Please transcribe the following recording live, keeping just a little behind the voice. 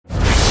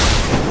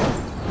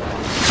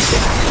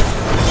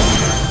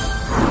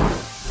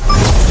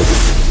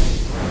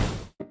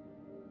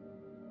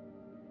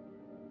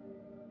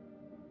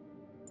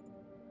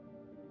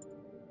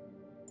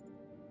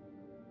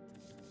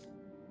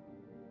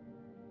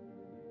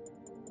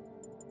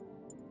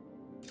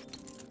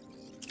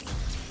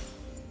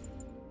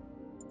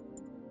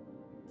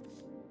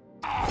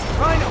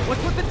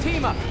What's with the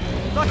team up?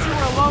 Thought you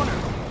were a loner.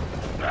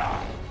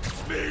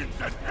 Beans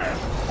and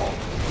eggs.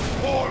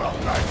 All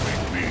of life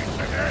is beans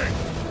and eggs.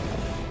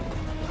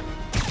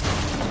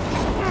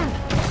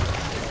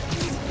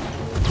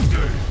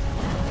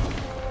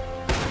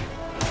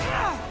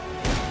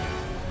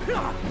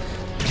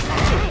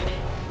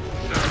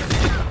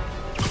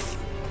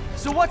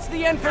 So what's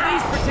the end for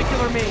these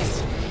particular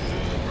means?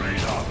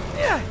 Freedom.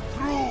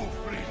 True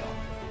freedom.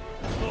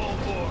 No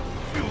more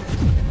shoot.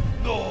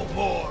 No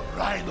more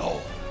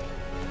rhino.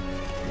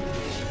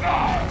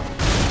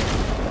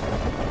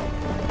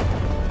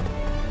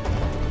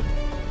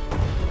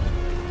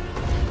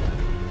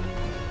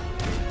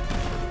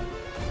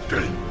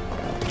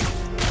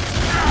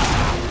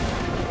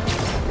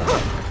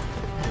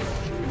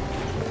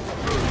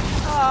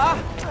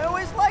 I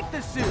always liked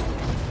the suit.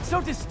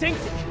 So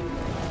distinctive.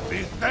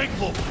 Be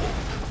thankful,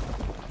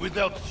 folk.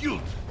 Without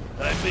suit,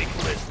 I make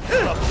less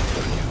trouble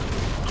for you.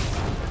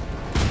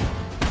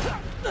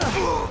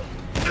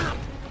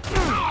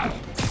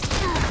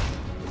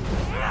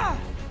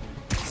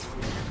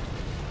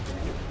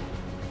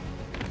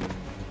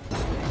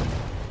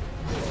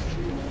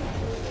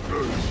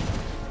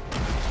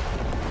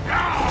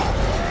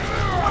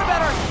 What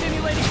about our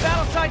stimulating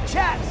battleside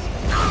chats?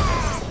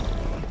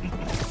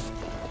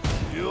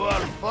 You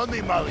are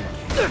funny, Malik.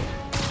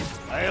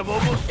 I am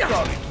almost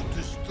sorry to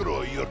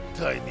destroy your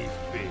tiny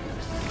face.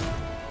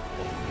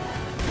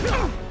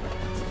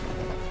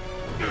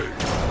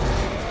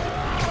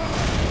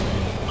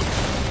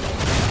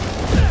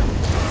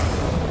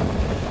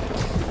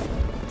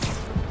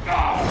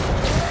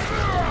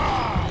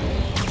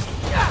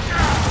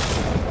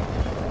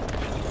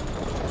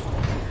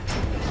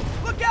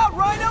 Look out,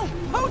 Rhino!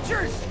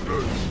 Poachers!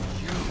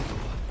 You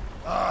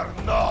are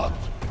not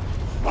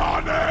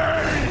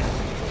funny!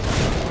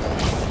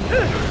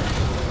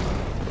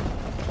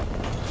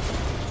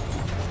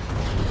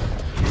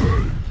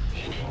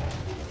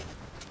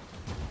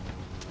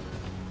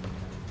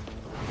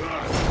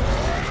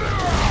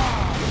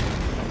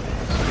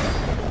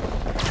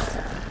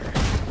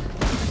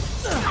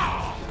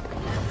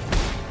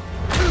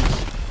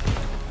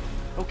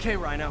 Okay,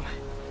 Rhino.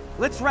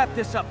 Let's wrap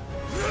this up.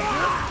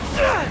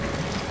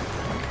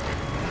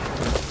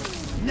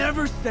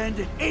 Never send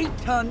an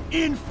 8-ton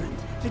infant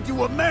to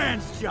do a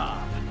man's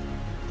job.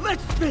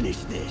 Let's finish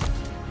this.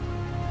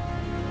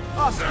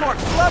 Oh,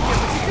 Scorps, love you,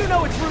 but you do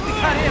know it's rude to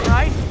cut in,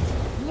 right?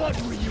 What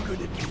were you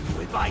gonna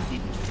do if I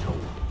didn't show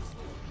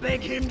up? Beg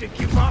him to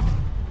give up?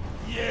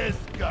 Yes,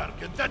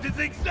 Gargan, that is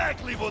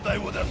exactly what I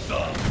would have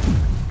done.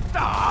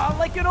 Ah,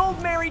 like an old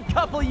married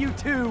couple, you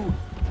two.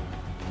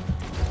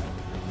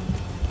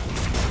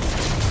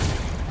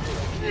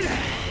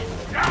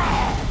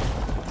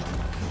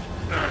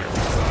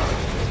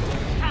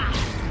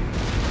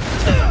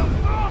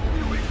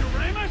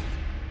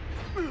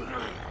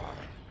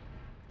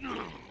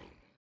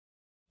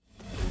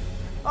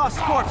 Oh,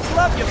 Scorps,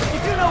 love you, but you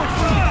do know it's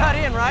rude to cut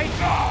in, right?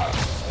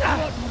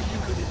 What were you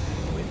gonna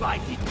do if I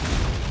didn't?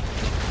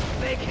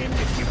 Beg him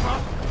to give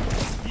up?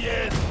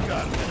 Yes,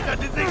 Gargan,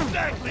 that is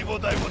exactly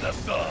what I would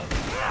have done.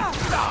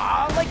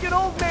 Ah, like an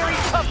old married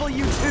couple,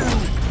 you two.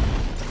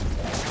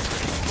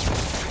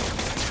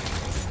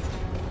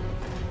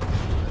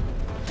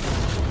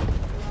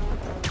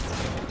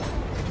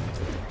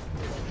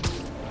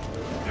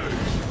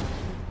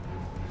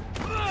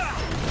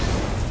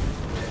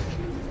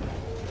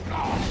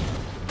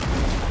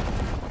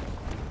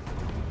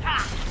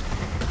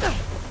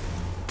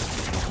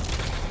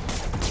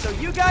 So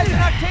you guys in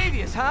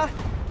Octavius, huh?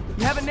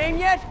 You have a name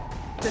yet?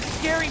 The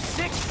Scary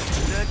Six?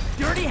 The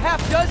Dirty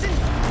Half Dozen?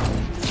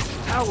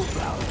 How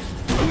about it?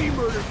 We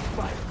murdered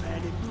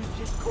Spiderman and used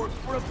his corpse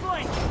for a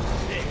fight.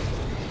 Hey,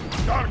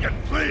 Gargan,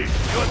 please,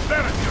 you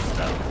embarrass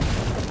yourself.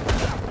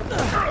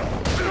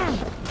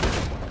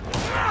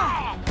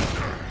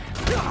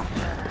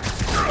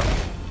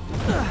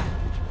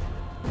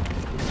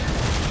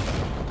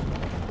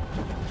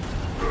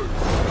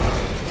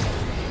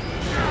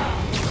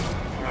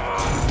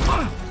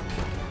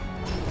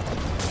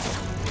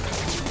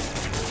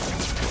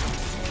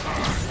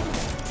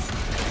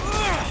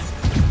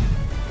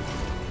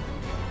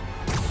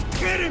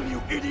 Get him,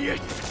 you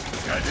idiot!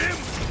 Get him?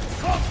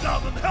 Calm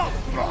down and help,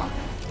 Rock.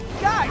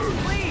 Guys,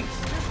 please!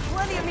 There's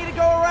plenty of me to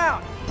go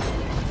around.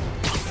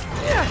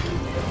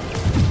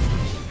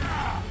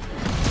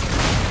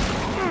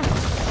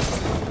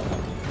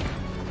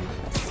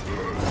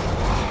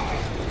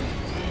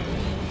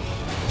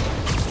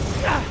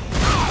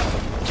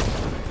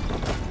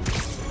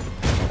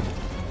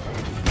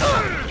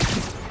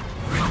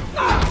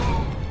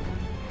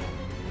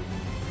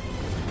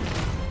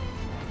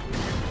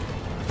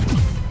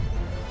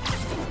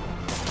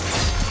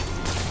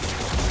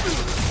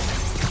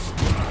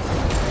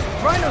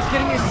 Rhino's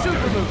getting his suit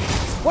removed.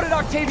 What did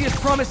Octavius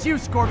promise you,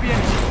 Scorpion?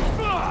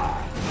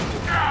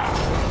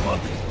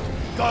 Money.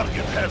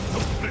 Gargan has no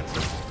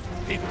principles.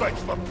 He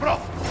fights for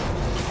profit.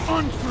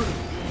 Untrue!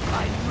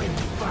 I ripped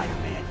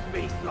Spider-Man's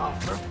face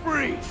off for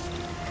free!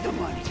 The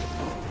money's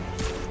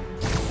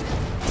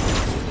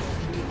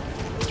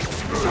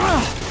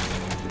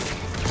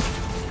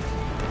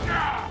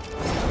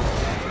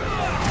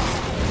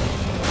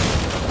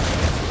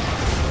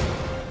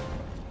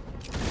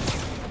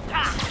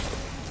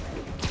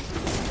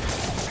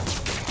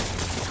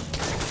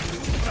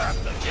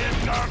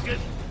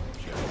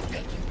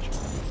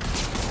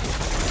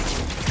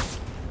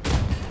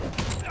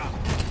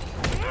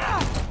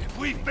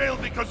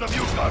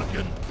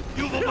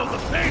You will know the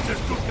pain this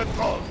suit can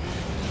cause!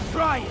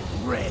 Try it,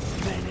 Red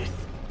Menace.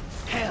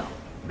 Hell,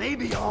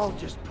 maybe I'll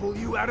just pull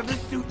you out of the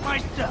suit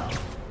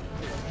myself.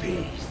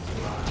 Piece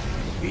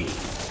by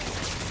piece.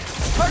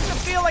 Starting to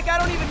feel like I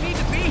don't even need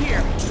to be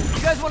here.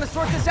 You guys want to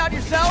sort this out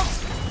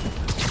yourselves?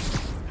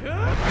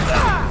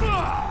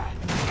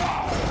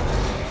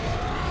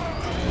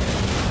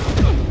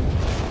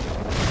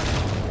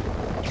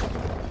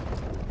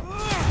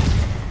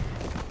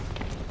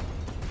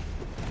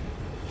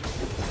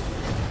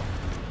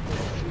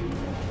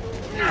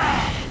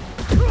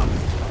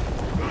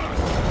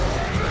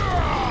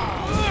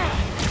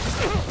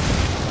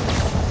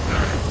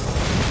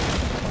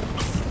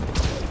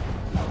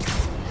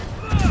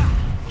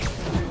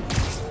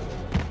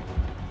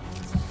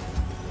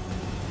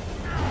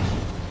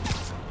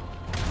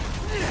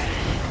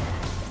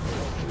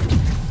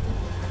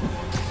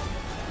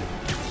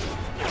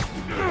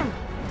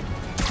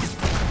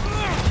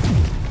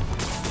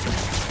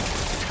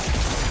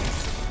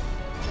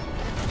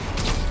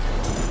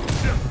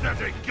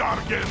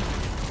 Gargan!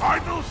 I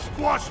will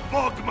squash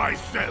bug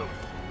myself!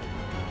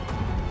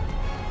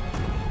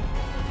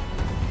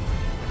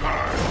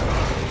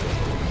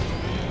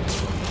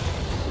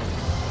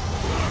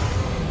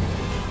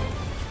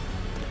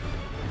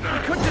 We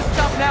could just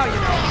stop now, you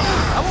know.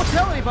 I won't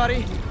tell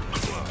anybody.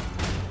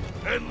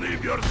 And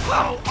leave your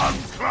soul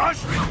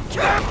uncrushed?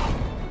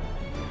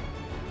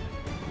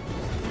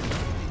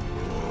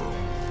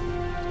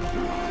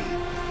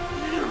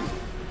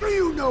 Do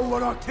you know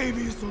what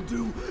Octavius will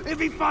do if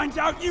he finds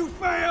out you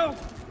failed?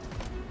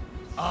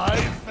 I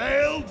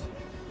failed?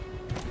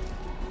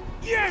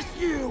 Yes,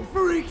 you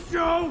freak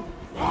show!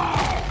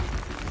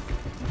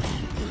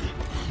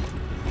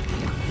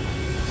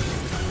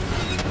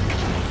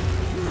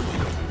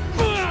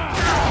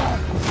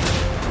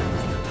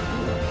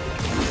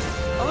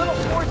 A little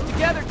forced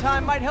together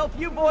time might help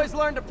you boys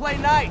learn to play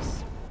nice.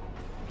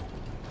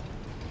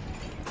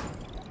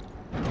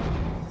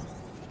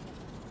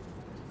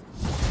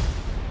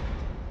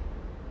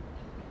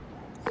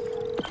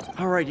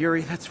 All right,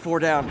 Yuri, that's 4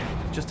 down.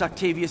 Just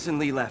Octavius and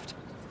Lee left.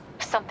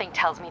 Something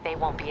tells me they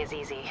won't be as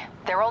easy.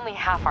 They're only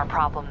half our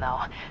problem,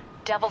 though.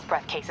 Devil's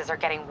Breath cases are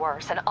getting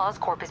worse, and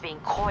Oscorp is being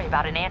coy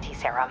about an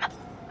anti-serum.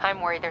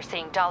 I'm worried they're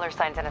seeing dollar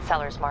signs in a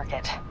seller's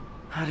market.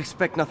 I'd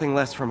expect nothing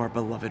less from our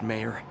beloved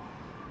mayor.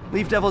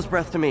 Leave Devil's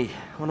Breath to me.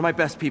 One of my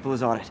best people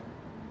is on it.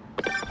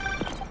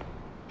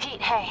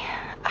 Pete, hey.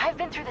 I've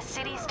been through the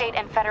city, state,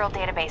 and federal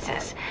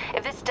databases.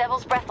 If this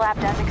Devil's Breath lab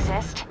does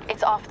exist,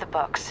 it's off the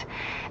books.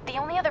 The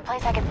only other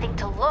place I can think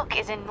to look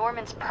is in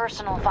Norman's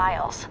personal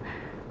files.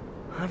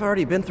 I've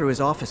already been through his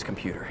office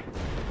computer.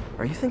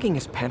 Are you thinking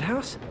his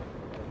penthouse?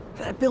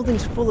 That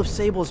building's full of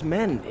Sable's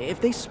men.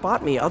 If they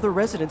spot me, other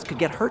residents could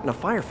get hurt in a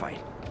firefight.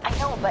 I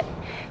know, but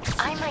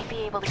I might be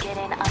able to get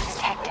in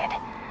undetected.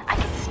 I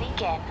can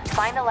sneak in,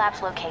 find the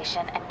lab's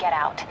location, and get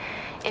out.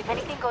 If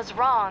anything goes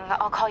wrong,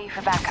 I'll call you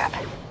for backup.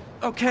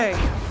 Okay.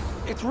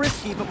 It's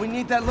risky, but we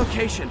need that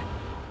location.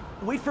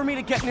 Wait for me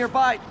to get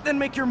nearby, then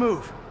make your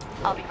move.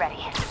 I'll be ready.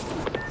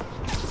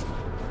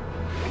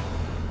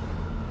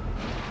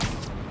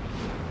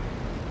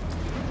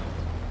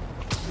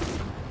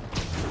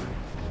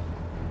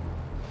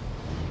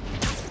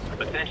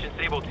 Attention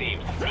Sable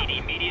teams. Need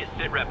immediate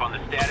sit-rep on the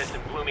status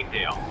in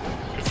Bloomingdale.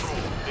 Control,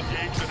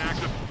 engaged and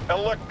active.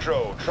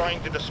 Electro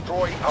trying to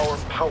destroy our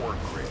power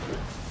grid.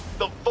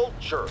 The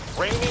Vulture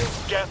raining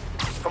death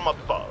from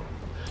above.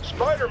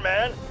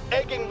 Spiderman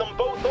egging them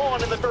both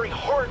on in the very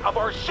heart of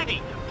our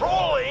city,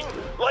 brawling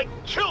like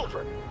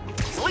children.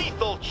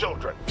 Lethal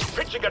children,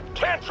 pitching a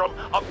tantrum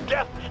of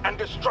death and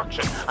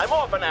destruction. I'm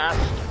often asked,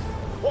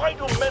 why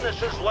do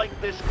menaces like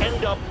this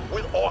end up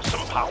with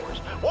awesome powers?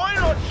 Why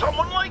not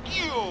someone like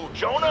you,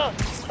 Jonah?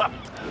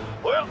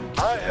 Well,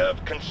 I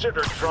have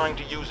considered trying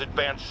to use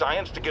advanced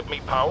science to give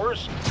me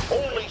powers,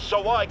 only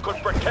so I could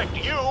protect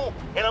you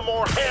in a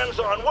more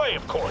hands-on way,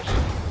 of course.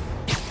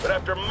 But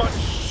after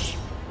much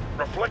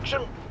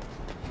reflection,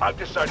 I've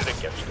decided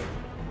against it.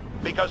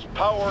 Because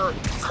power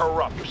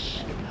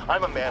corrupts.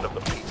 I'm a man of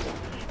the people,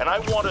 and I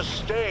want to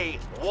stay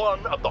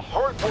one of the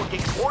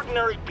hard-working,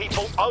 ordinary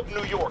people of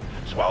New York.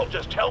 So I'll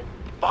just help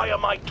via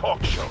my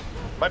talk show,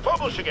 my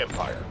publishing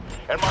empire,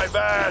 and my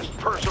vast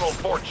personal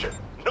fortune.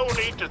 No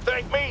need to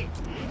thank me.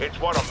 It's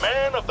what a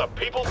man of the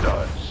people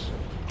does.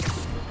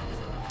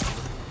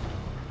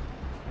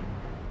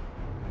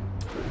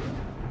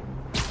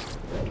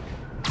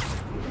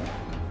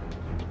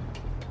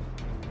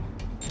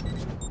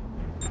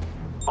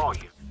 All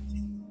you.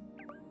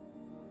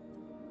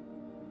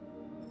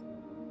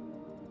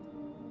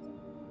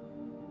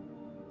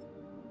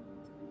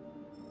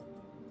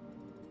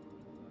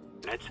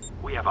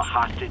 We have a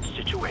hostage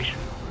situation.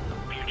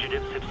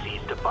 Fugitives have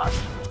seized a bus.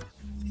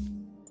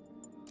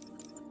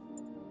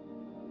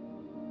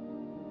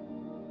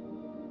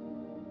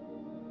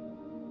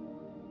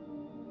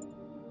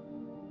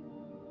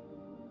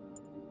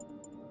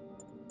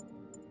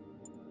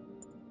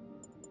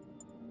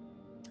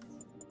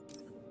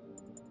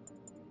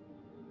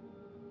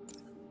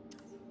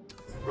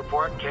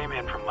 Report came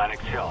in from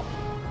Lenox Hill.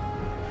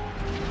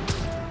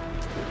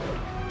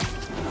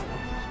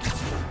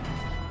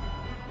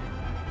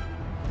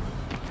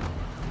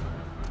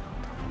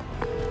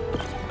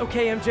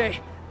 okay, MJ.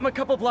 I'm a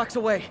couple blocks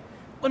away.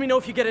 Let me know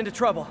if you get into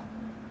trouble.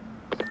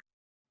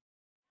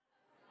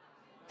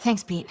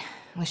 Thanks, Pete.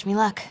 Wish me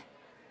luck.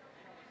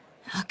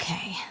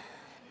 Okay.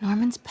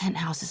 Norman's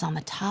penthouse is on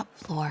the top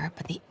floor,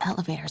 but the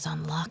elevator's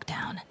on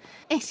lockdown.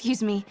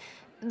 Excuse me.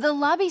 The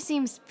lobby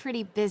seems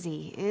pretty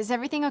busy. Is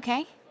everything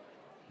okay?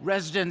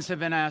 Residents have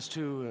been asked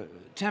to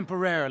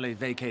temporarily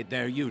vacate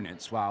their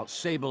units while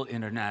Sable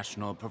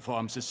International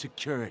performs a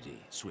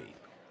security sweep.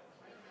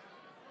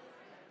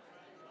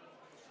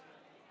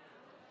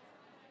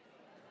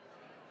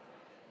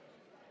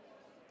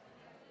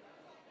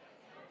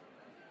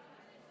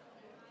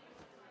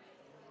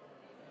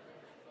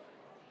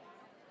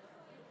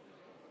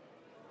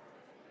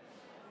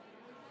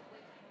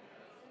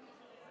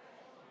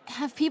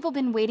 Have people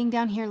been waiting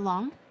down here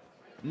long?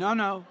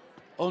 No.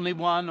 Only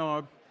 1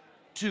 or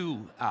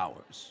 2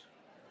 hours.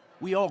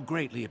 We all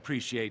greatly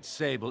appreciate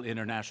Sable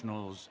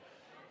International's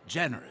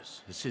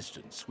generous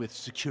assistance with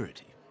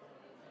security.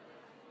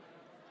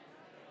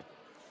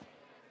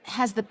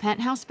 Has the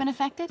penthouse been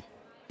affected?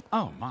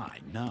 Oh my,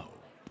 no.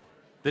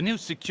 The new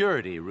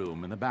security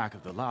room in the back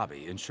of the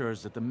lobby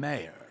ensures that the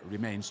mayor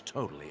remains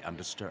totally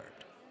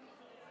undisturbed.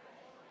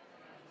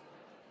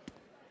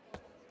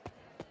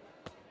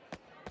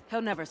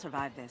 He'll never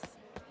survive this.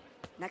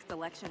 Next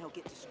election, he'll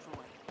get destroyed.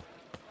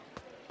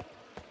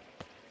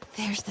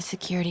 There's the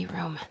security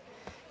room.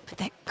 But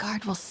that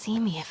guard will see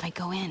me if I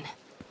go in.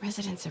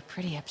 Residents are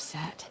pretty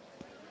upset.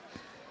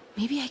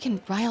 Maybe I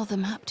can rile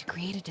them up to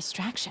create a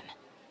distraction.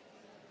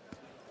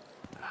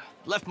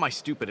 Left my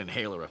stupid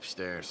inhaler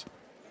upstairs.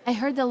 I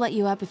heard they'll let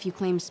you up if you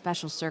claim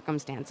special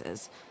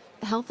circumstances.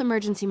 A health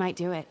emergency might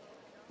do it.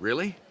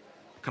 Really?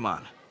 Come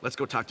on, let's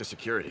go talk to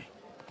security.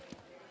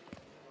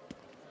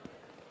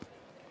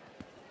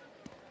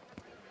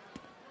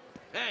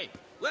 Hey,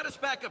 let us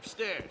back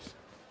upstairs.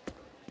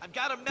 I've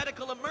got a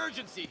medical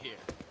emergency here.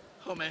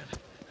 Oh man,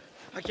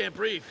 I can't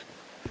breathe.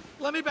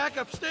 Let me back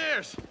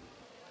upstairs.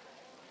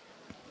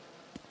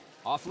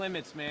 Off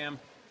limits, ma'am.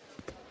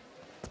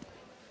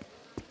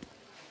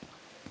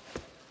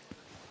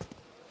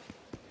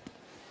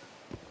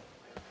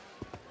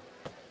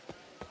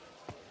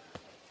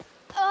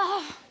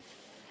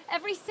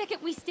 Every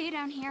second we stay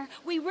down here,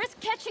 we risk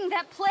catching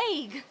that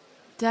plague.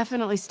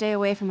 Definitely stay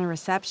away from the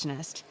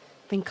receptionist.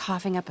 Been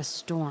coughing up a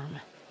storm.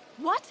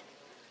 What?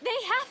 They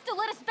have to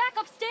let us back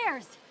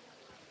upstairs.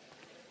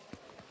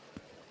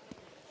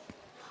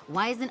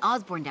 Why isn't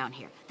Osborn down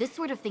here? This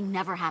sort of thing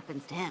never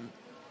happens to him.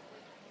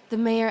 The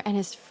mayor and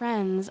his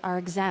friends are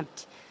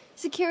exempt.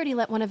 Security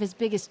let one of his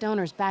biggest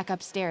donors back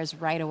upstairs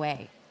right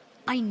away.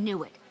 I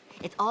knew it.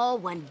 It's all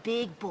one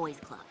big boys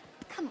club.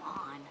 Come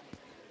on.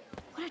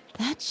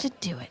 That should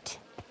do it.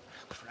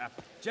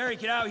 Crap. Jerry,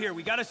 get out here.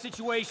 We got a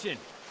situation.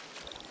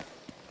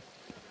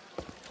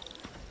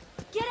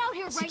 Get out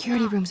here right now.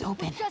 Security room's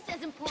open. We're just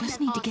as important Just as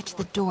need to get to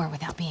the door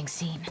without being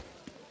seen.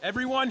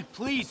 Everyone,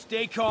 please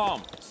stay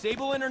calm.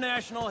 Sable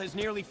International has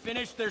nearly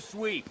finished their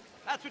sweep.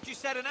 That's what you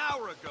said an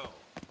hour ago.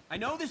 I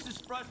know this is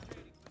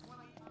frustrating.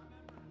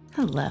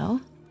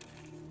 Hello.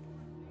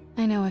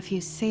 I know a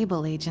few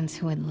Sable agents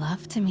who would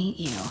love to meet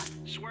you.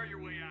 Swear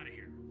your way out of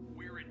here.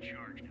 We're in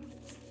charge now.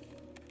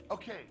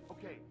 Okay,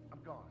 I'm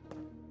gone.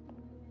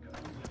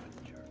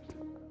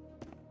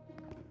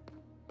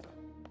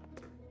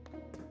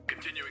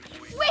 Continuing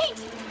sweep. Wait!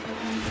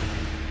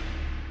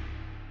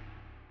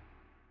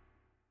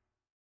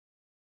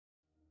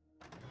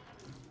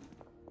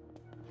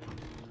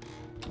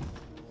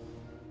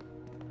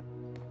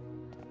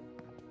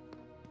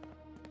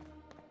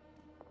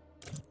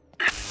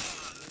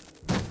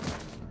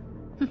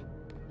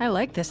 I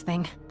like this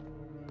thing.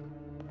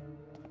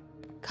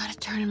 Gotta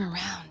turn him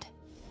around.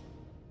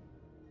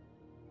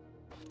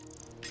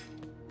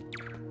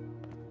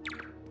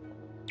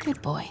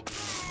 Good boy.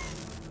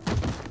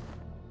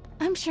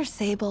 I'm sure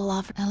Sable will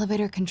offer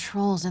elevator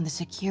controls in the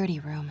security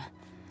room.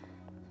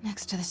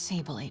 Next to the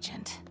Sable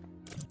agent.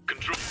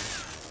 Control.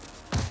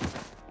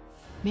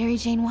 Mary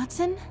Jane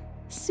Watson?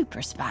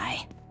 Super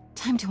spy.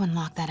 Time to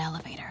unlock that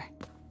elevator.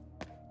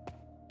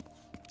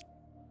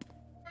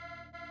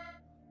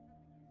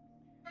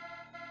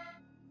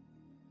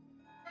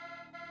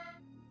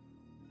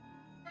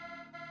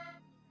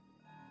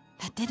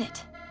 That did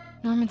it.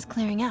 Norman's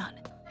clearing out,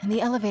 and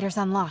the elevator's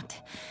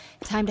unlocked.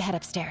 Time to head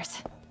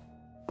upstairs.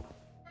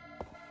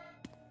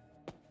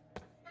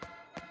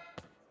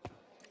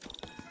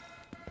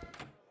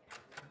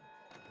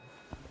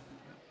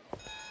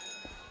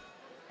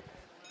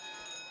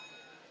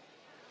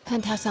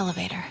 Penthouse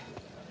elevator.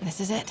 This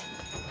is it.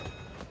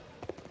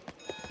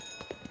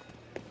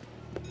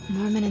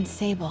 Norman and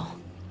Sable,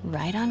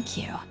 right on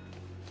cue.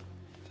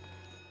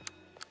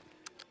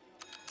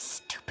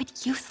 Stupid,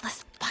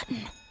 useless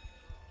button.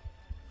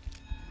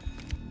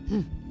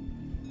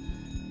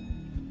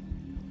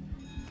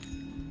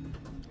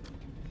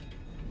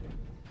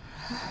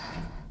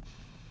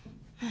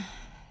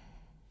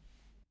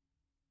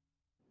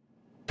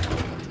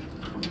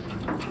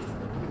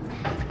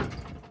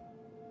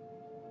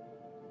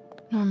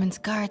 Norman's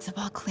guards have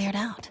all cleared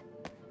out.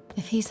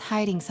 If he's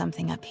hiding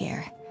something up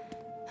here,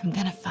 I'm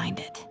gonna find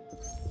it.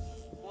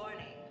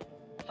 Warning.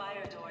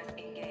 Fire doors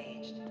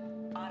engaged.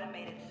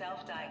 Automated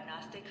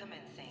self-diagnostic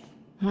commencing.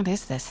 What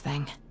is this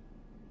thing?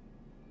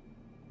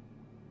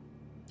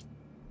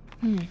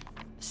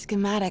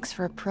 Schematics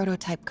for a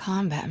prototype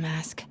combat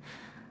mask.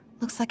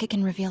 Looks like it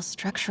can reveal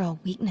structural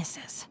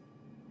weaknesses.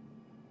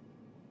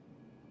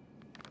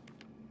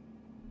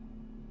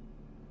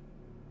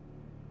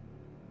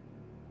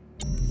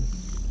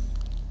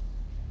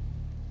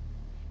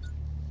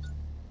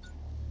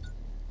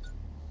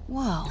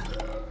 Whoa,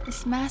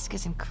 this mask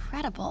is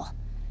incredible.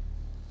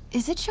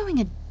 Is it showing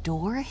a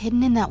door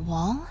hidden in that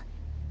wall?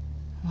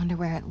 Wonder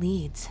where it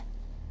leads.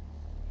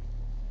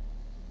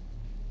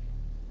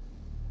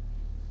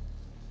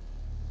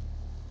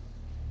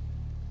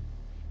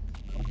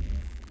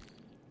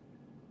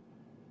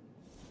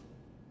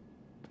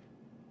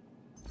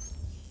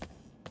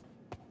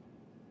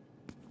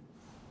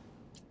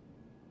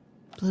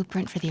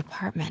 Blueprint for the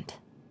apartment.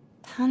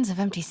 Tons of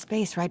empty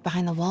space right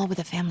behind the wall with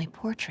a family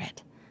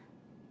portrait.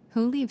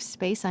 Who leaves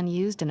space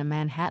unused in a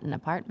Manhattan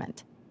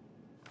apartment?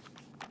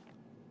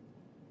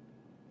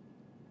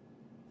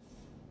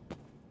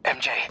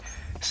 MJ,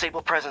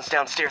 Sable presence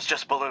downstairs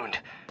just ballooned.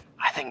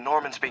 I think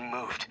Norman's being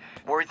moved.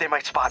 Worried they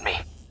might spot me.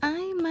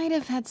 I might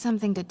have had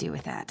something to do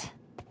with that.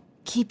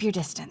 Keep your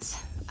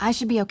distance. I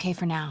should be okay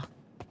for now.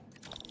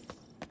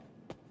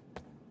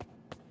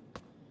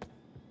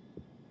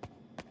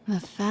 The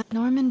fat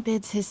Norman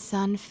bids his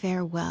son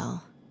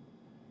farewell.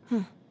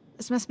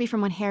 This must be from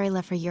when Harry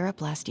left for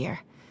Europe last year.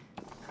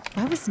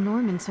 Why was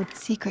Norman so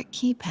secret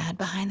keypad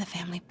behind the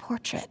family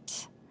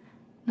portrait?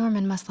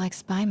 Norman must like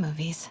spy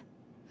movies.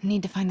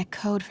 Need to find the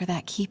code for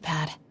that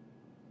keypad.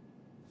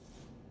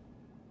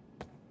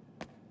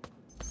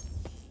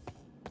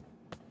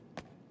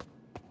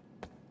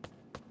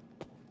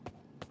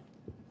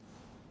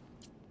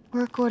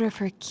 Work order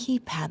for a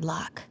keypad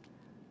lock.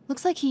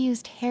 Looks like he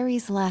used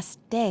Harry's last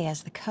day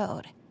as the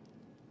code.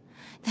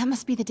 That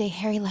must be the day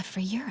Harry left for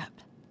Europe.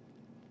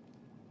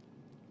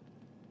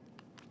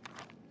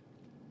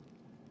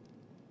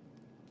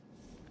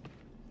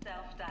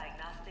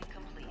 Self-diagnostic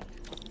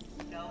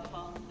complete. No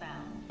fault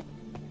found.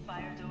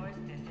 Fire doors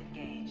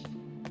disengaged.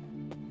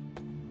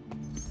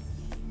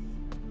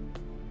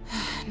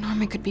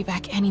 Norman could be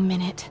back any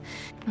minute.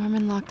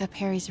 Norman locked up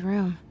Harry's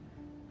room.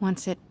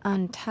 Wants it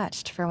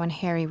untouched for when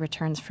Harry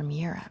returns from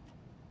Europe.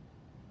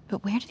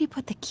 But where did he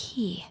put the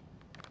key?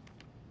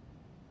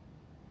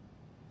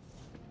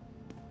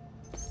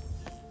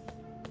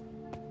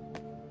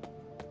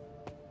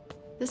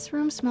 This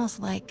room smells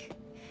like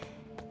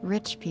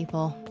rich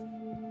people.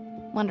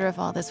 Wonder if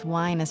all this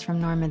wine is from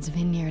Norman's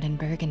vineyard in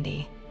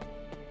Burgundy.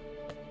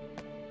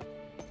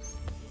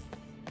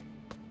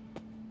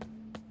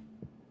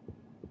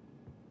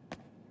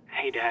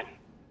 Hey, Dad.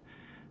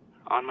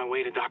 On my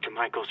way to Dr.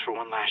 Michael's for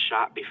one last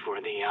shot before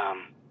the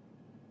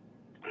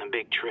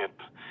big trip.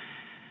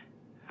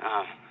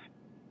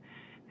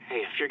 Hey,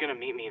 if you're gonna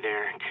meet me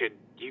there, could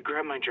you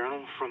grab my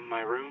journal from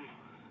my room?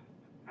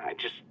 I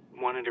just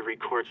wanted to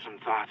record some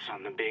thoughts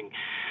on the big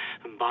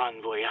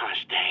Bon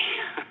Voyage day.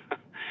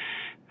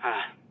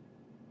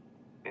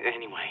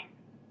 Anyway.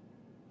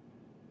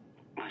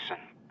 Listen,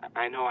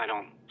 I know I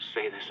don't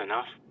say this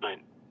enough, but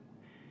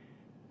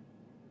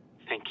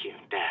thank you,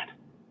 Dad.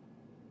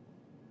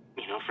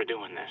 You know, for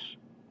doing this.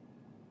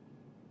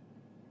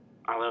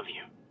 I love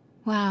you.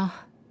 Wow.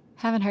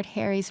 Haven't heard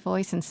Harry's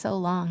voice in so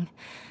long.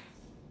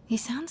 He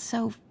sounds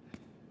so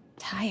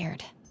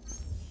tired.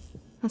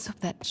 Let's hope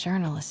that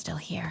journal is still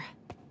here.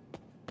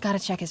 Gotta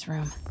check his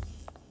room.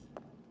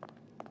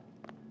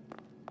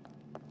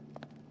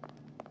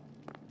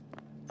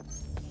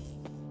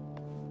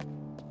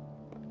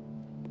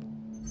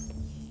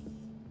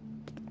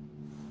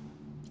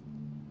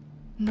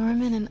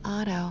 Norman and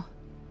Otto.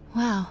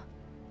 Wow.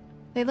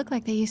 They look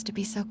like they used to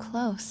be so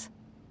close.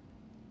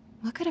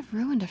 What could have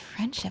ruined a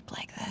friendship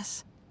like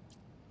this?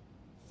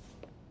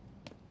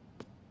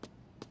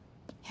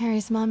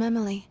 Harry's mom,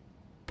 Emily.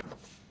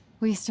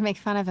 We used to make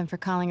fun of him for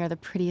calling her the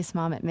prettiest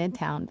mom at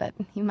Midtown, but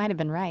he might have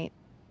been right.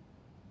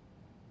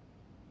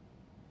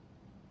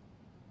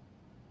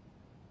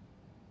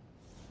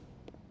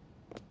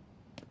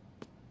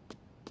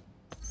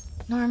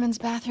 Norman's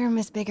bathroom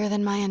is bigger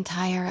than my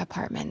entire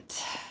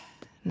apartment.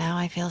 Now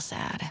I feel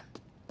sad.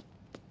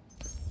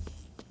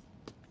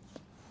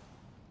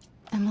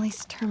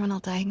 Emily's terminal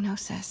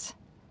diagnosis.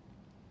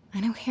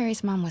 I know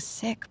Harry's mom was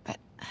sick, but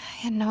I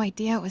had no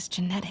idea it was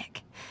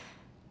genetic.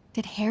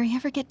 Did Harry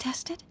ever get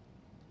tested?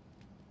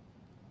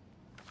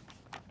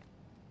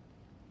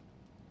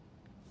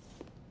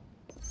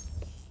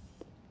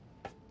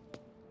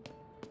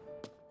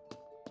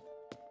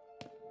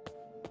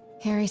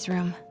 Harry's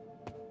room,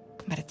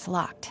 but it's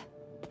locked.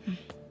 I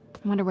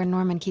wonder where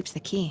Norman keeps the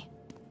key.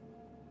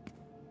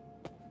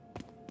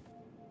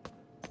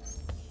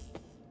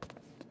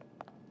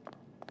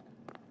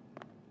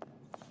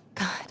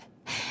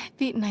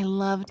 Pete and I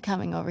loved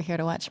coming over here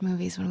to watch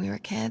movies when we were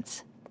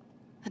kids.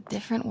 A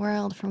different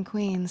world from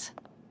Queens.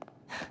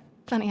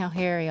 Funny how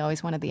Harry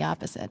always wanted the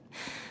opposite.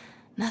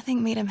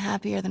 Nothing made him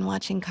happier than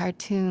watching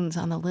cartoons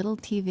on the little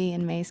TV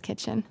in May's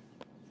kitchen.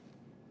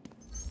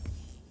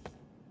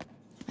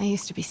 I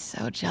used to be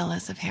so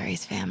jealous of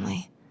Harry's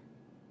family.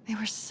 They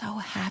were so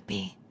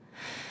happy.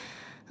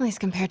 At least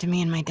compared to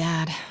me and my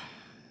dad.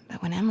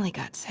 But when Emily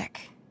got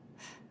sick,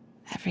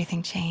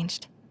 everything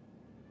changed.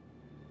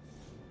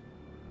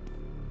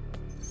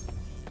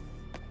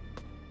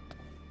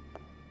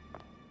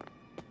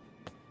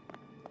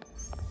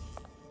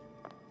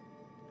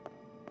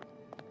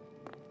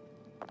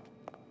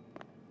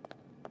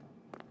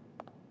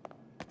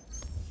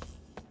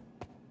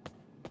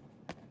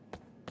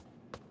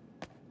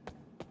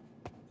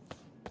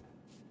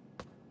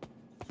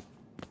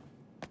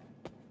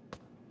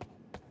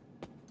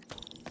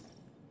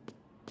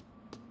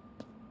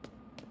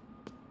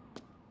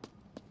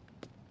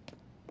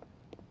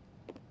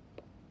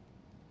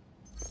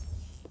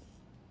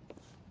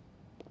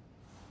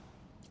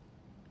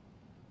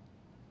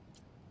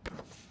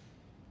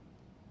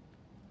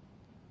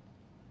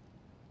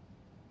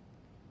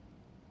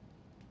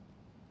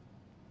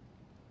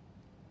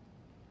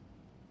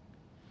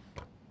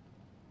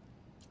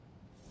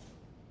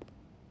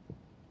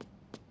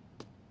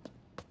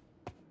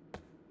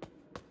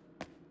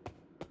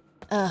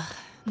 Ugh,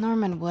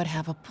 Norman would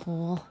have a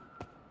pool.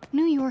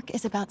 New York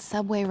is about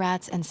subway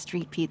rats and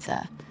street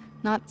pizza,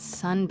 not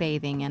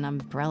sunbathing and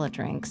umbrella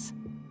drinks.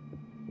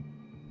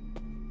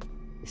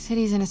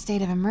 City's in a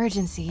state of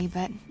emergency,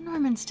 but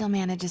Norman still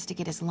manages to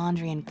get his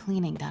laundry and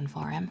cleaning done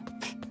for him.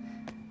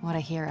 What a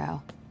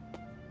hero.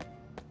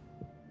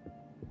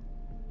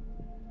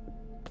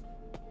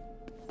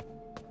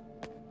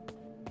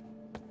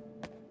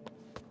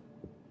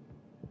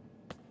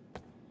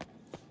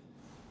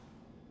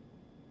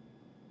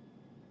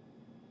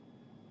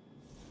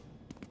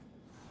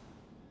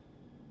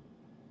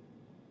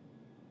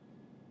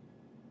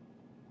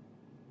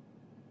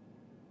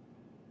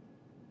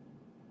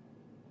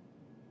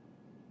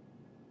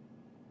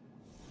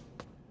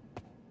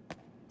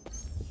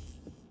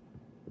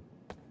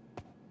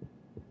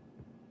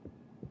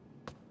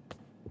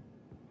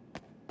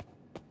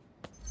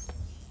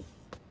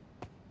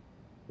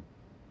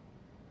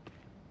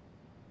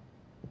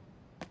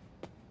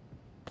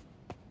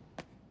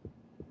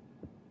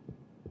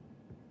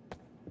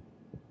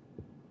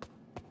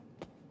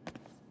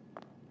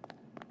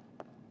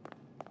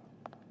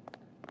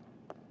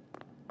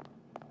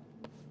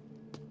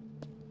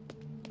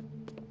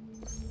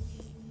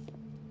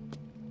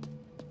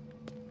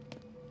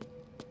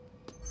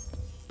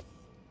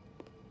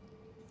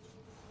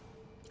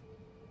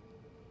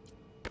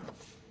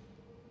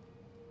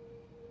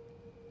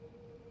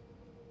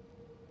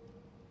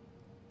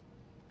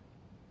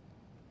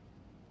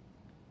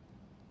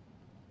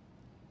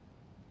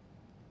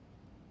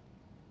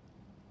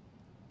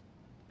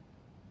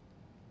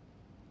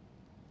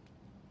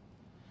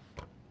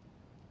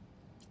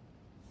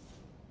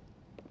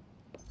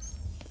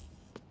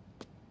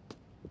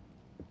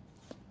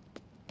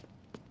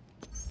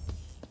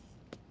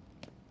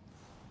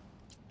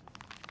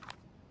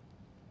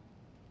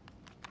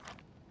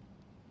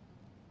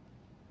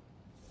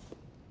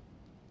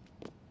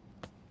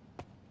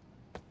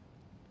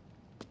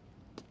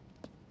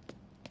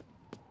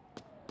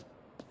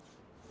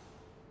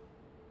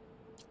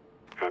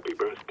 Happy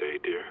birthday,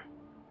 dear.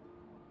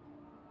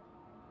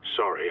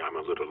 Sorry I'm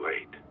a little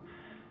late.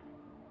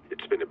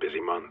 It's been a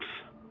busy month.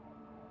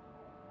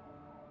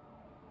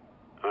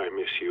 I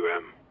miss you,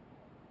 Em.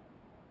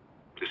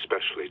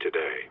 Especially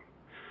today.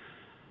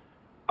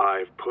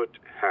 I've put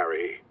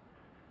Harry...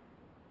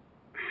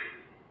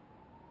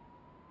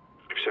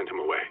 I've sent him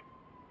away.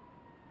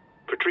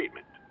 For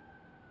treatment.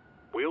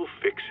 We'll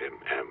fix him,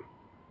 Em.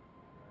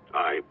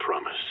 I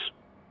promise.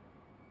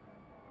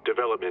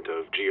 Development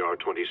of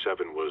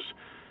GR-27 was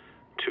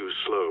too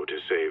slow to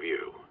save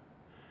you.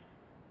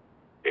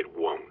 It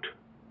won't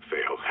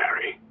fail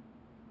Harry.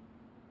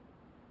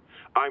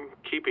 I'm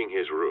keeping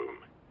his room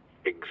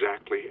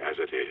exactly as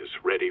it is,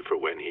 ready for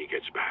when he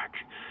gets back.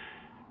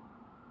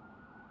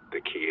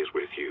 The key is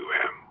with you,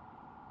 Em.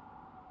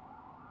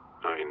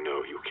 I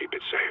know you'll keep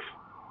it safe.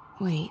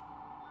 Wait,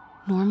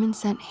 Norman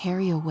sent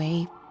Harry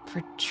away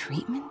for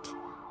treatment?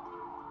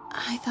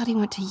 I thought he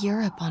went to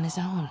Europe on his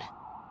own.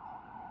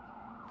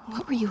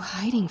 What were you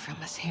hiding from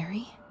us,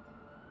 Harry?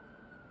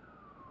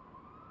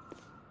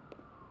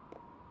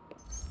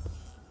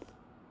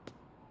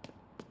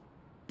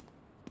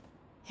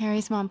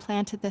 Harry's mom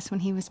planted this when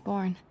he was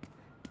born.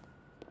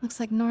 Looks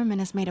like Norman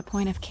has made a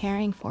point of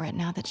caring for it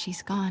now that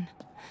she's gone.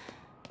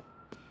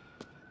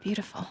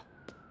 Beautiful.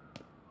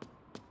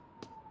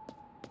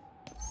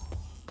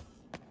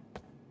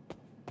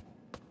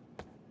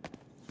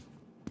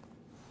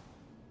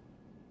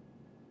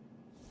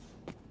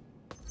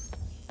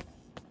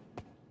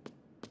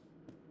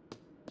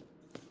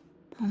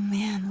 Oh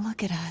man,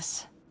 look at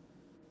us.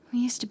 We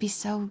used to be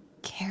so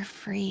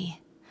carefree.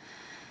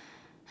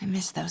 I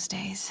miss those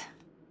days.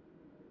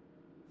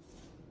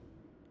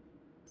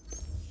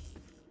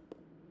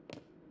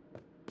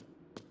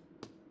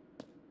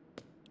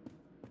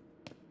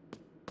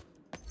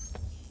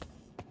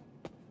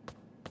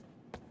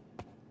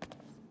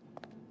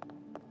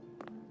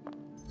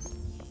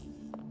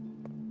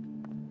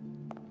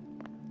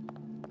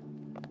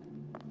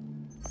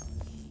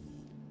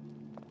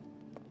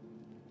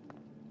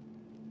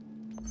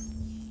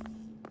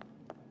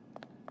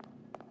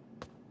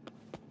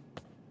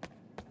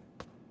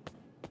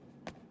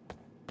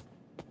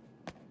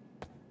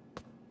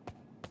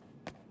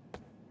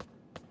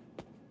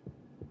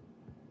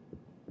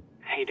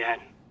 Hey,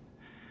 Dad.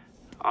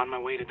 On my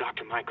way to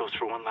Dr. Michael's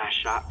for one last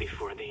shot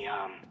before the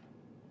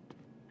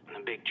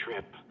big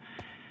trip.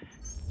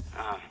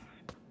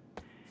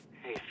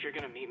 Hey, if you're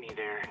gonna meet me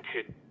there,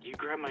 could you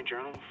grab my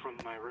journal from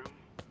my room?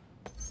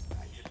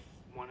 I just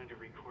wanted to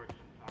record some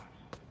thoughts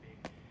on the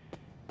big...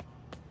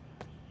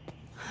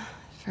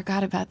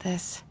 Forgot about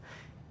this.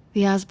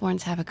 The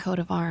Osborns have a coat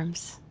of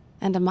arms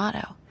and a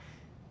motto.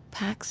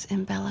 Pax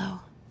in bello.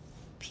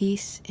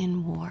 Peace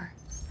in war.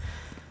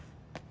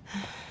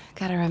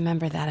 Gotta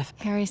remember that. If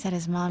Harry said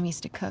his mom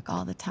used to cook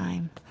all the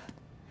time.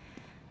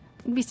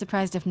 I'd be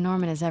surprised if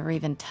Norman has ever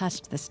even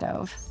touched the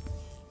stove.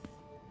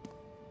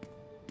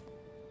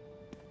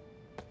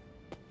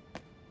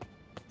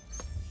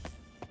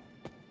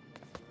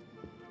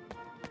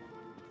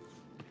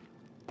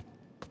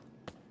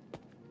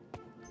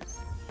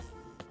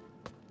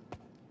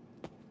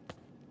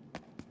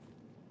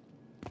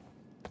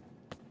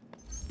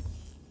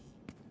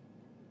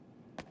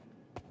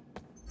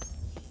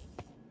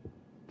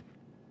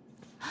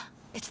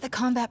 It's the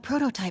combat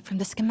prototype from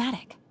the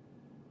schematic.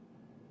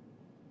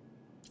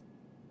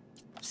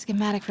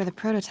 Schematic for the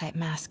prototype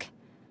mask.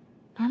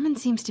 Norman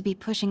seems to be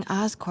pushing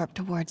Oscorp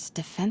towards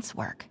defense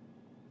work.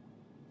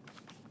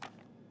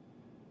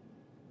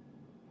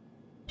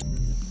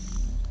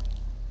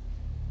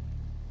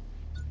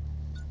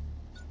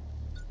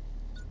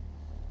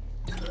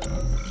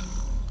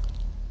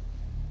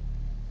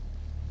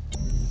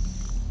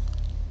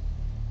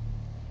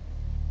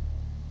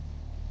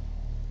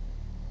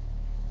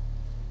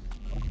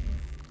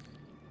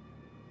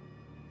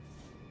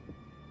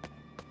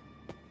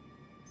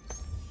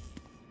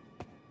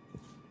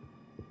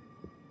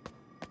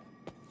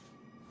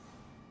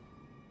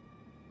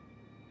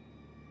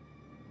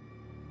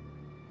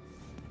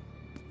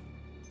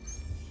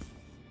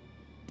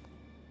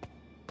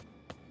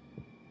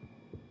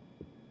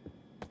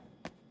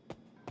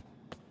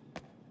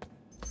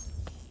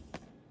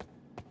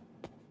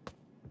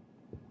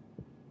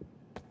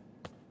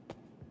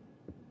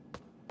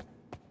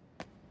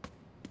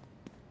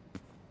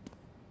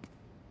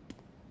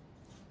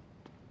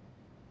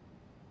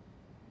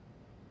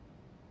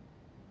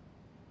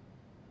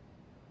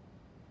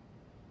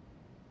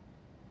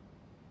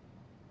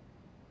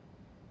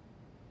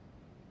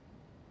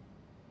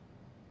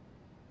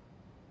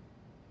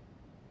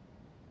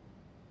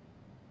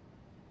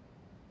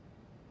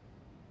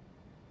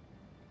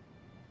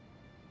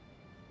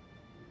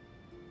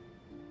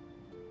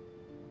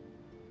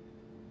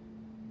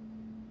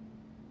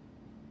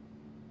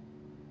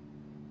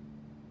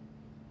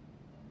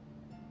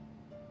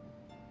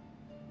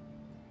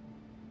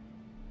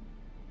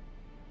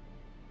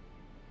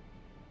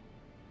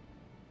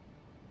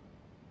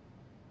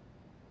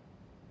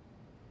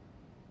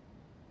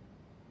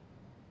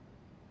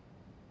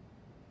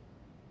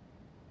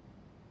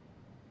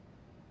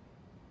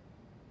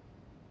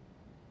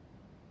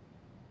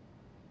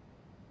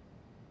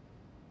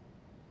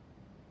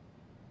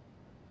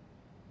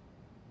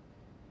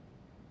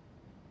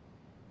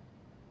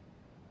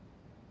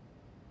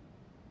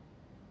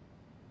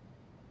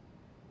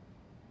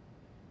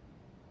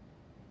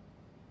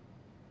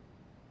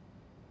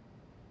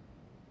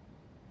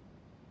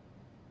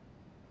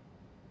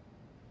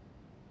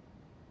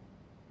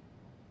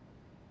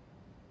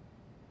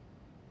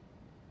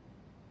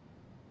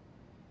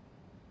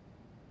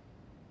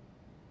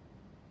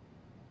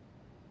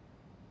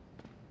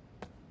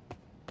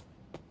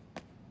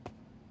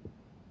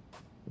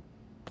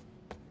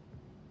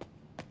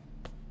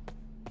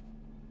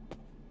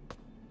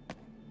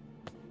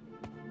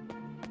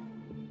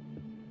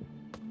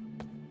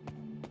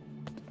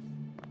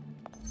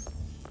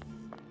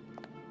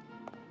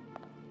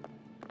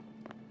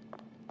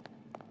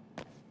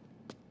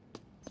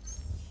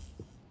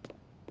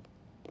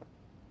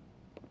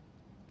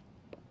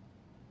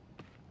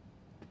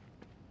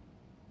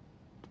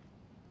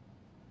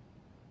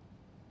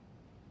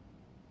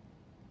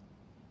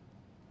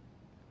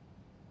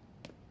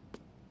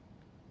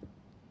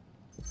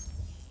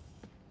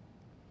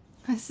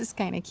 This is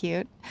kind of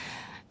cute.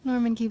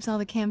 Norman keeps all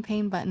the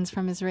campaign buttons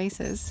from his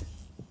races.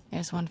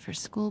 There's one for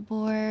school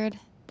board,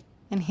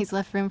 and he's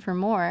left room for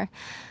more.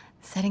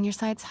 Setting your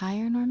sights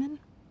higher, Norman?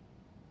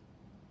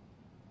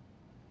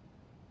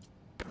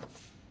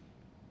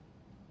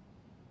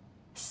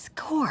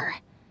 Score!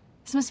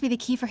 This must be the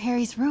key for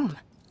Harry's room.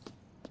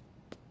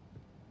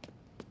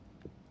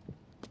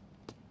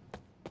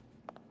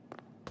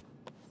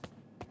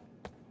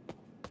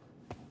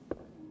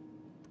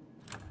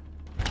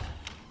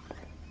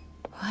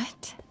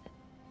 What?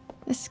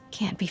 This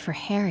can't be for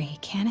Harry,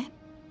 can it?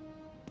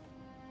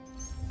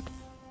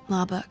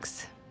 Law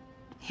books.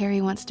 Harry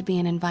wants to be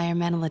an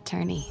environmental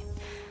attorney,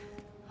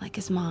 like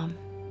his mom.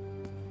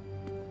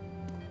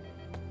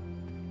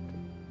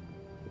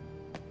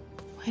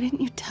 Why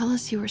didn't you tell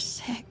us you were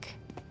sick?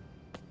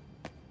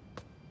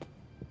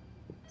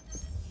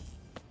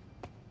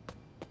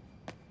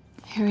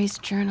 Harry's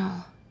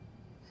journal.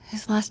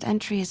 His last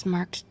entry is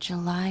marked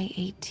July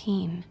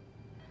 18.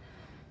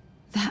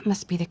 That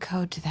must be the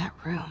code to that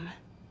room.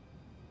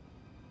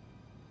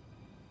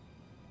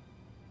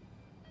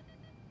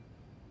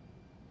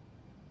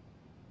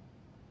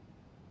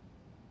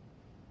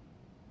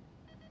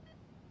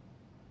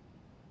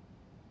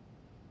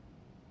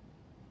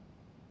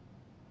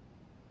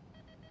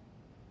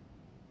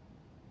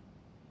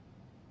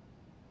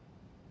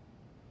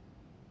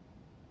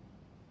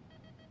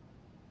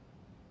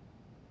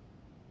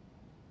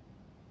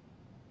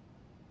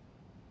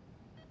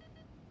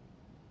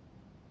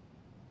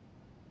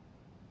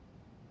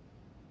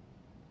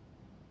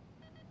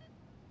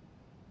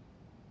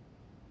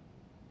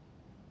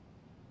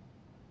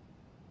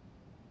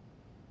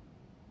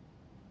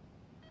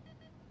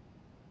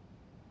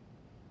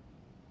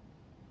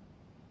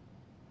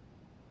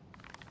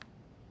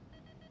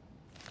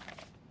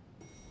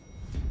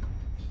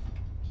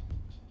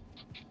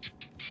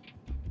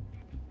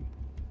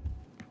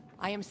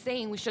 I am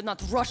saying we should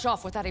not rush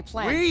off without a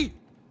plan. We?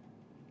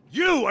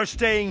 You are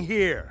staying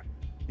here.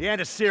 The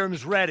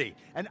antiserum's ready,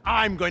 and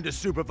I'm going to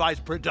supervise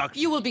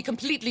production. You will be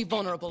completely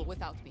vulnerable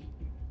without me.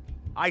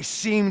 I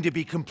seem to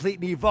be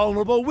completely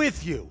vulnerable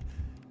with you.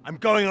 I'm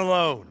going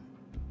alone.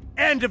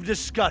 End of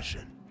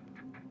discussion.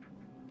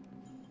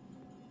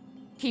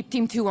 Keep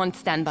Team 2 on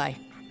standby.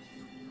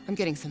 I'm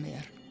getting some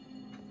air.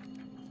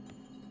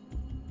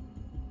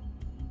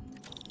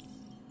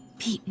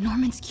 Pete,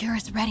 Norman's cure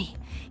is ready.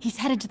 He's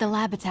headed to the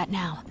lab it's at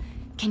now.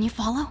 Can you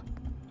follow?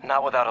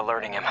 Not without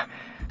alerting him.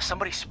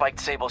 Somebody spiked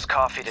Sable's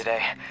coffee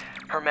today.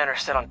 Her men are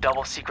set on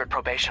double secret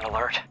probation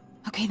alert.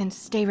 Okay, then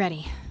stay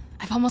ready.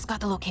 I've almost got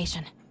the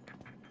location.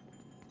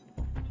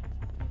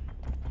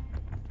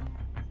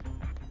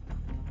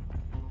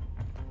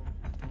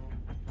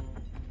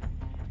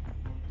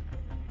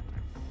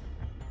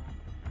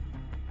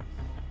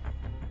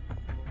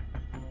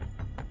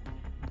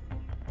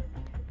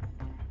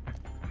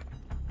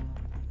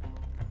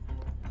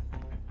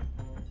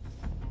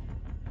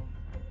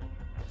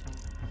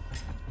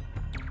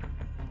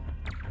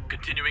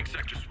 Continuing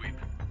sector sweep.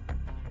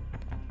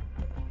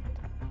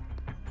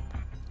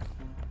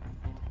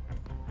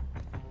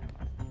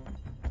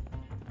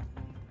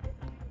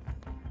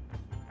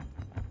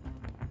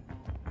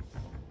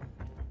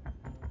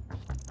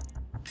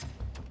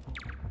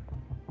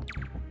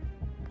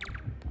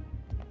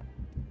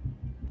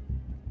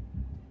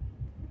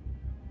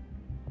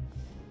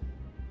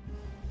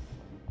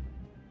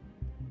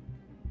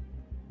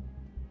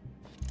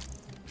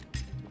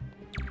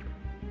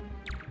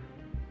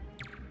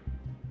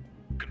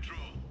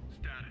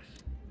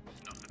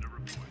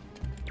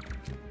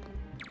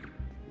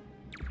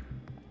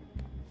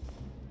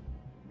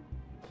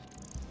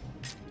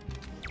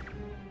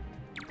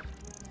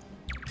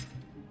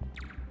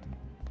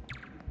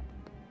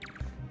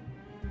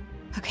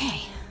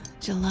 Okay,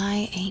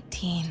 July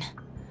 18.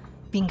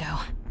 Bingo.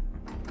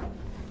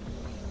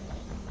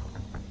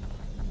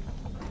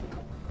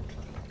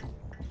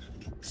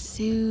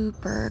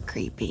 Super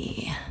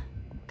creepy.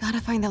 Gotta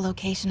find the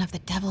location of the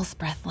Devil's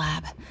Breath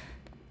lab.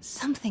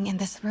 Something in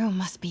this room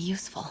must be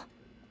useful.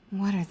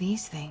 What are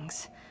these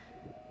things?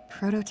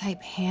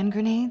 Prototype hand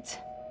grenades?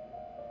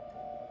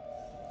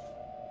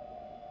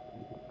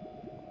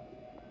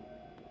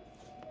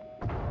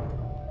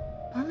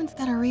 Norman's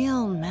got a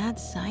real mad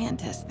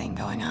scientist thing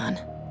going on.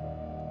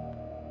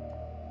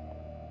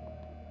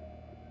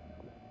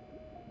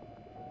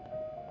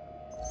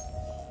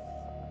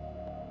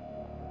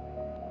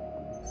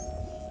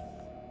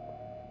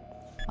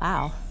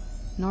 Wow.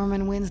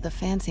 Norman wins the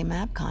fancy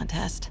map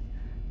contest.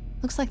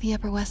 Looks like the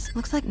Upper West...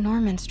 Looks like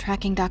Norman's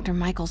tracking Dr.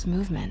 Michael's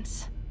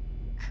movements.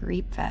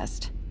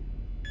 Creepfest.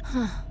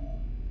 Huh.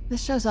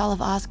 This shows all of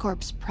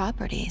Oscorp's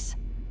properties.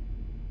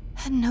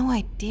 Had no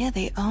idea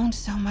they owned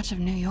so much of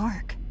New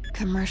York.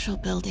 Commercial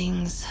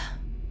buildings.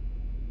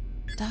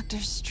 Dr.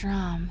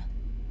 Strom.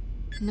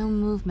 No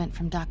movement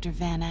from Dr.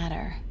 Van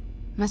Adder.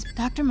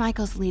 Dr.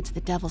 Michaels leads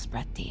the Devil's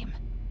Breath team.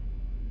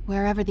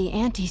 Wherever the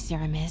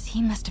anti-serum is,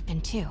 he must have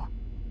been too.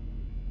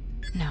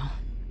 No,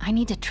 I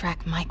need to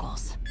track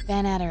Michaels.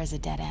 Van Adder is a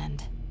dead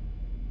end.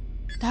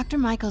 Dr.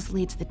 Michaels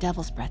leads the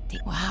Devil's Breath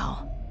team.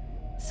 Wow.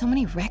 So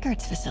many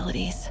records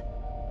facilities.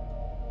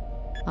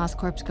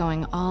 Oscorp's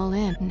going all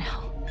in.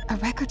 No. A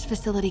records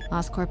facility.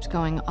 Oscorp's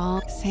going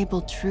all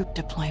Sable troop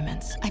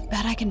deployments. I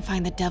bet I can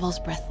find the Devil's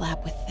Breath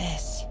lab with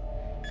this.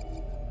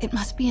 It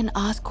must be an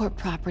Oscorp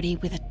property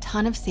with a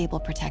ton of Sable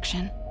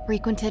protection,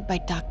 frequented by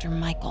Dr.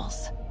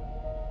 Michaels.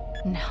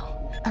 No.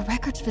 A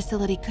records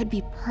facility could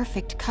be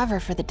perfect cover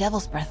for the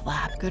Devil's Breath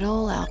lab. Good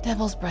old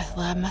Devil's Breath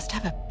lab must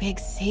have a big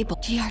Sable.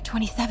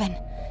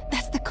 GR-27.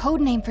 That's the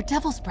code name for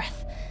Devil's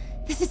Breath.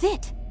 This is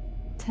it.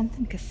 10th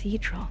and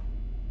Cathedral.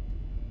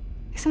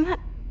 Isn't that...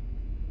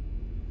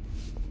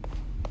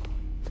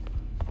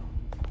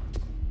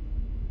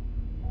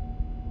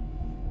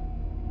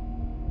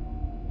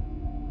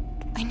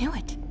 I knew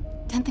it.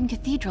 10th and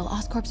Cathedral,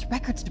 Oscorp's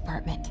records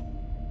department.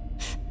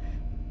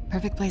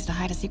 Perfect place to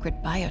hide a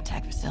secret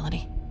biotech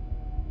facility.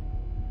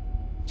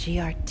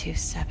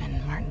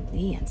 GR-27 Martin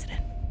Lee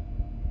incident.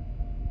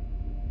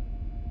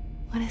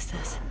 What is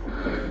this?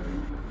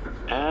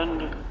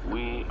 And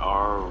we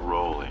are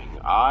rolling.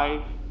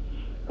 I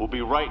will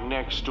be right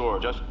next door.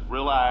 Just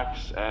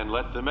relax and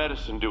let the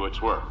medicine do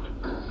its work.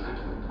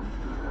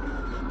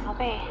 宝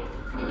贝，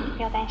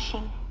不要担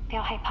心，不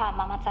要害怕，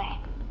妈妈在。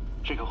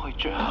这个会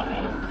治好的，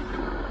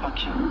放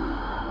心。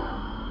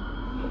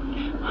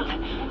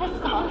那是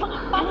什么？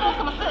发生了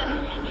什么事？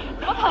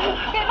我操！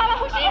别慢慢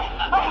呼吸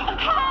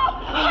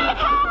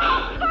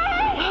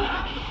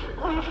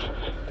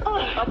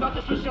！I've got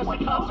to see your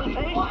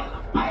concentration.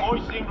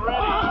 Hoisting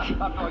ready.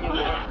 I'm going in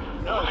there.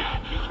 No,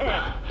 you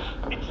can't.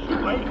 It's too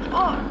late.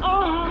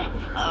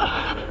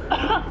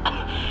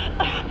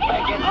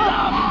 Make it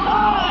stop.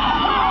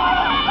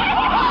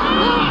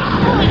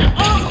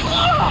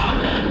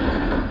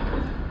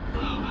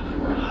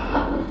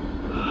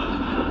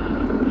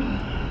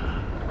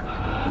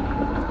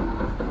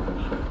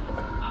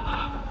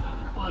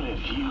 What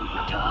have you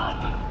done?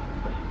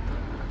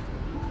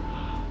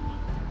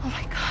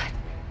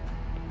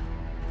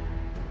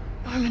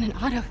 Norman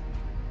and Otto.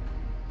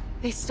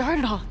 They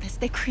started all of this.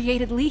 They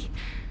created Lee.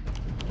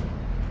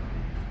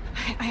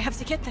 I have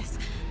to get this.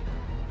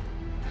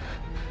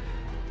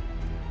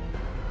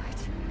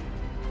 What?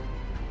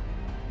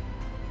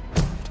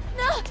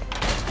 No!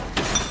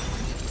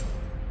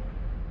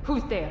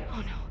 Who's there? Oh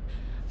no.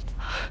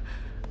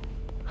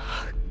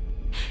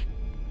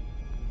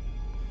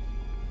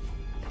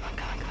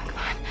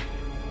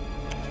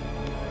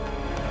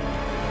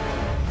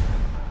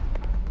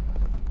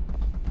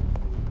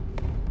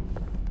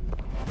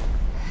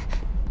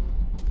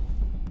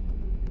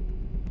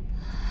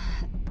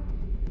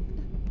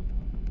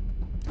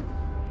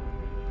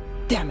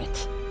 Damn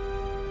it.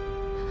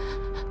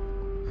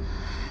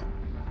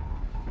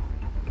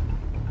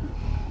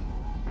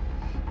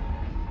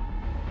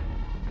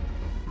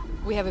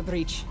 We have a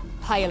breach.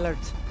 High alert.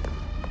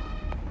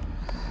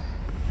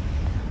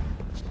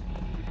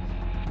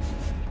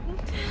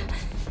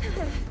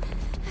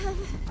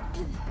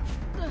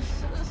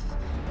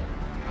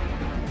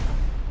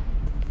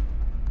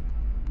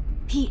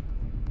 Pete,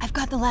 I've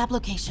got the lab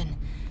location.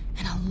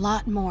 And a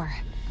lot more.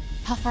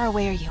 How far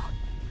away are you?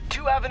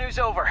 2 avenues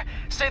over.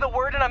 Say the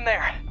word and I'm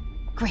there.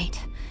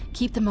 Great.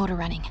 Keep the motor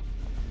running.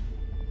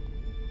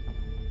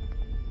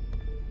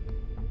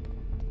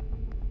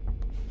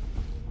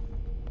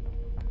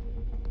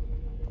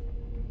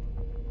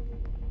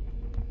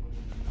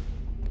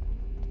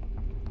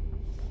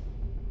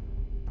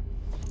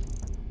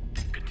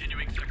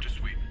 Continuing sector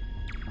sweep.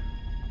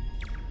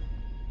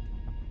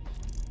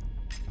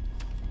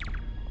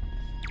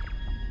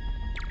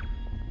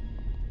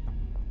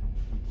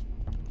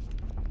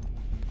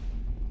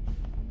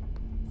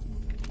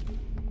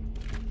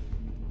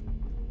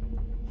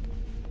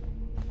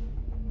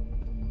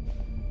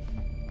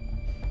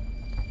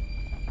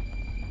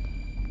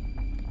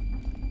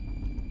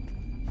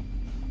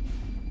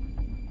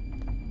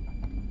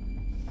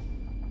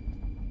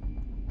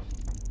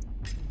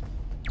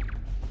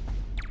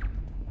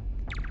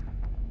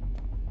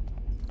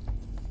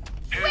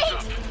 Hands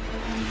up.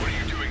 What are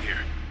you doing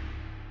here?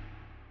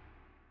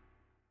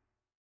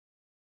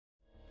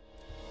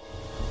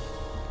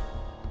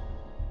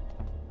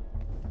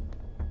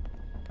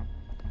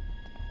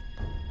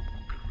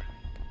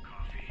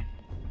 Coffee.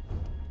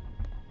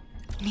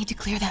 Need to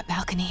clear that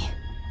balcony.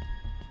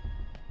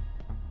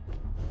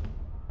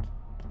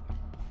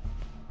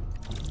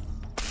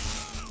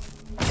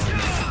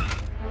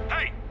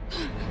 Hey!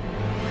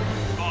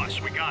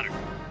 Boss, we got her.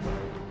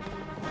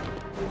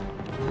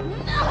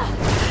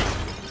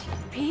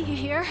 Pete, you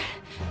here?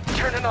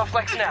 Turning off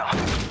Lex now.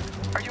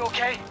 Are you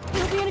okay?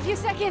 We'll be in a few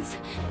seconds.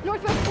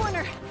 Northwest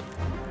corner.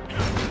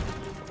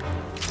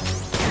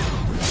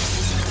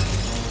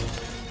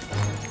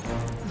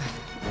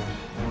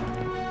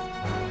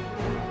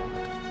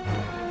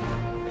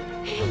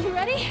 You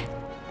ready?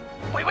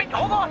 Wait,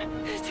 hold on!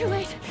 It's too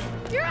late.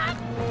 You're up!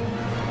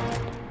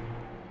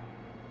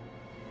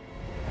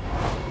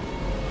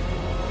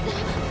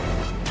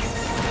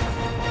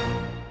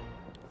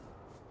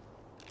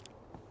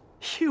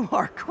 You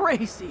are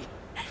crazy.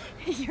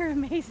 You're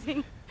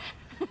amazing.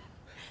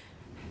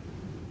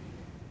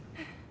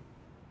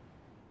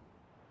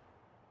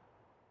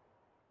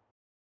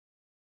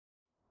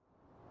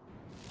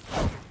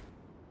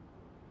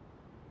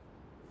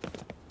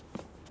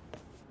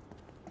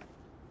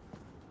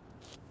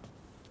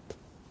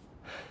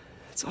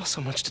 It's all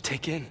so much to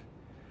take in.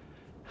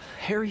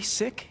 Harry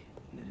sick?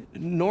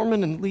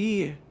 Norman and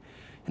Lee?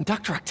 And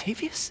Dr.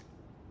 Octavius?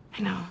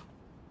 I know.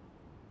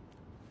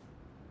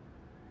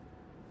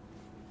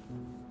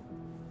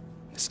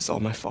 This is all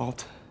my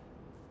fault.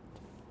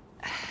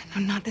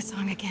 No, not the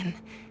song again.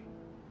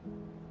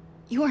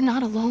 You are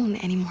not alone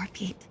anymore,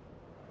 Pete.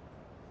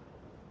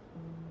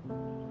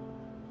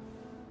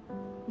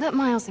 Let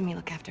Miles and me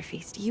look after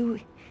Feast. You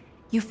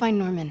find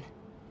Norman.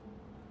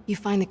 You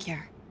find the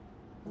cure.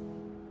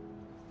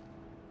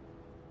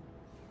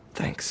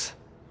 Thanks,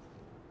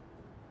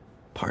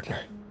 partner.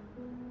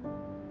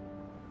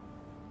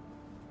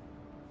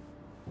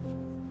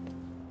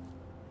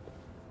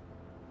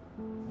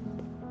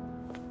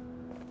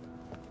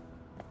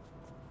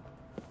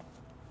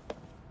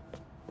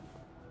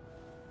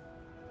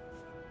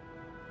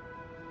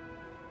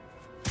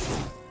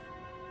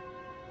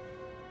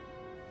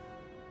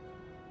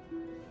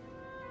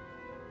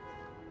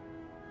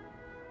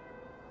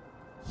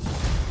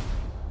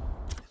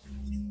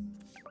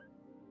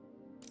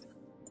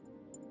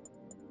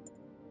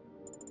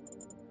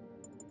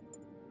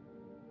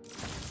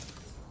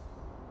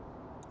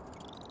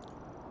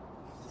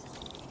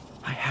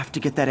 I have to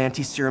get that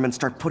anti-serum and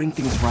start putting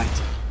things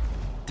right.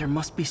 There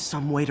must be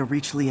some way to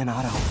reach Lee and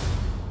Otto.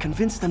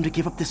 Convince them to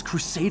give up this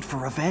crusade for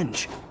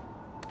revenge.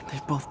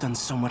 They've both done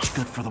so much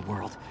good for the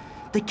world.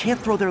 They can't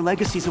throw their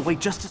legacies away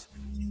just as...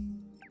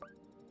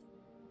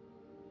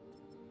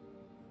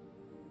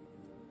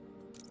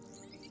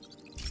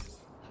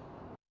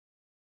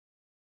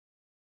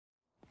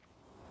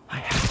 I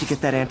have to get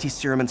that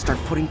anti-serum and start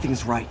putting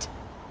things right.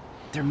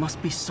 There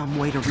must be some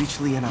way to reach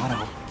Lee and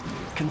Otto.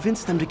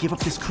 Convince them to give up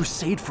this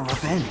crusade for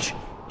revenge.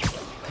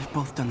 They've They've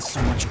both done so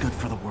much good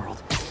for the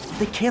world.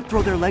 They can't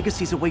throw their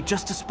legacies away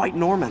just to spite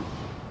Norman.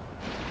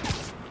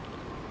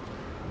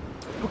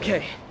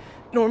 Okay,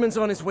 Norman's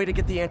on his way to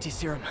get the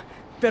anti-serum.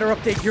 Better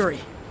update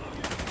Yuri.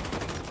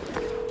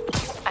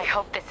 I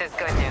hope this is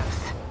good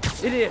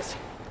news. It is.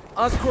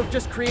 Oscorp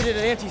just created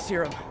an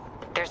anti-serum.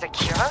 There's a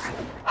cure?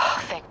 Oh,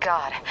 thank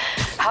God.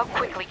 How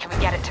quickly can we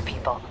get it to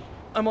people?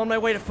 I'm on my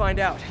way to find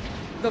out.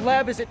 The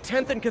lab is at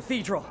 10th and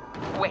Cathedral.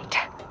 Wait.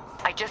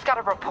 I just got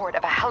a report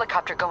of a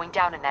helicopter going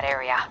down in that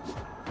area.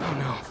 Oh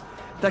no.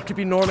 That could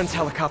be Norman's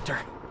helicopter.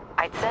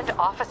 I'd send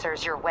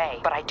officers your way,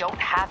 but I don't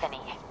have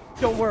any.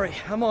 Don't worry,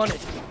 I'm on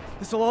it.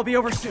 This'll all be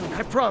over soon,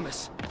 I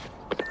promise.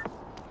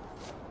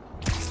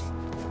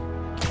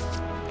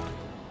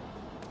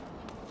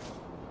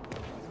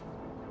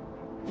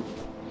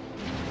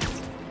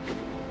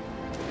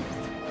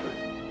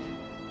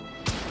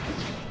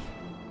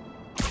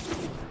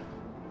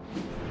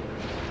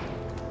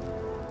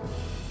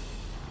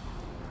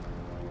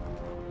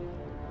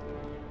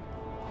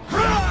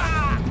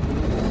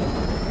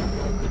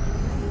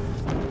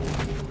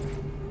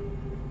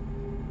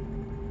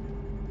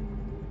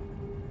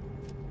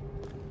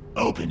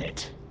 Open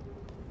it.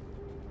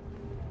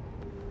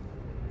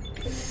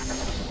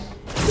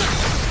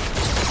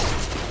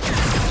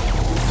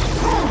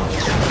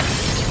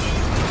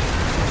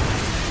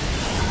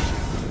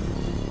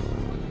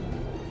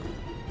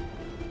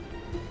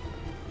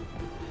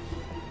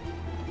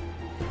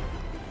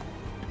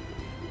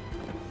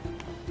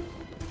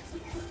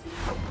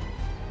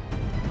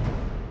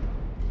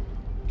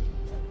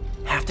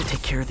 Have to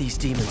take care of these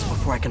demons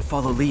before I can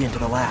follow Lee into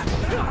the lab.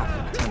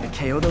 Time to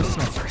KO those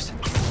snipers.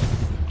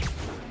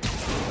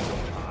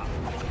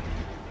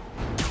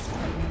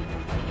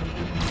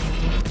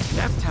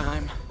 Nap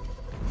time.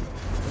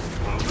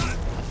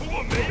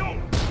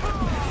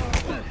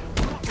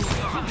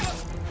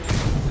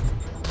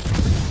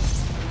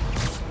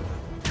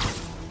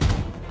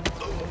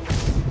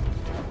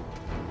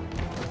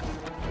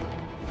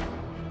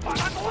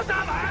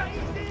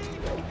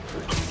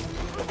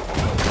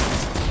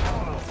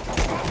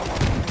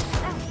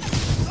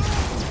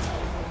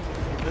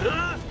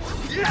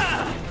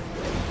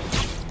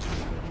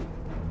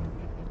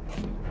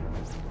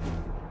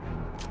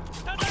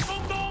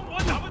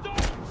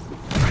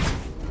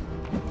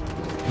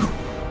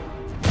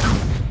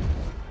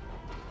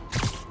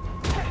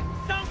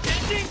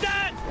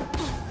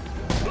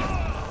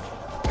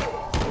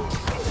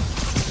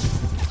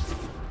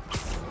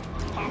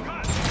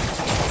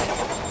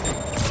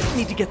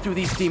 Need to get through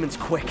these demons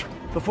quick,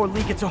 before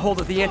Lee gets a hold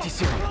of the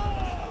anti-serum.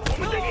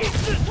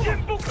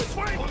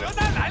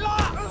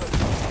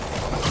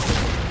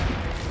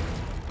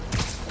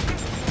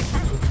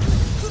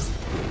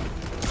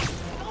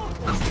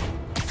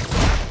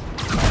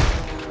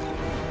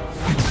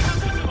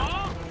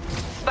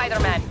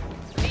 Spider-Man,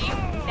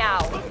 leave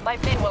now. My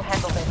men will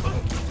handle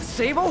this.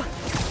 Sable?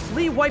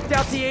 Lee wiped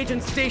out the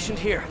agents stationed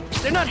here.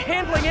 They're not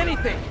handling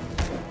anything.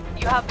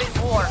 You have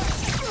been warned,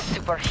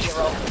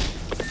 superhero.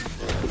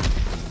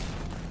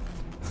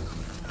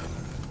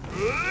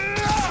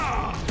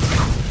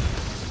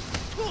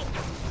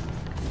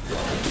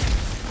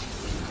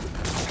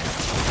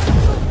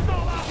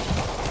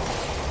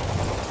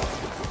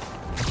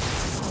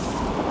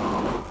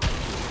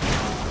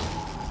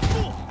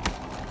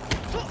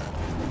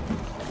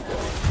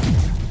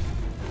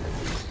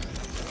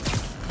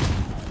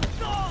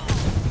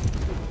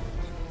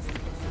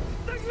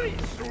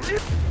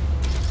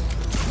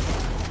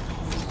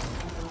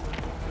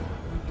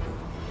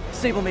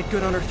 Sable made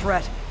good on her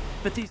threat,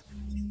 but these...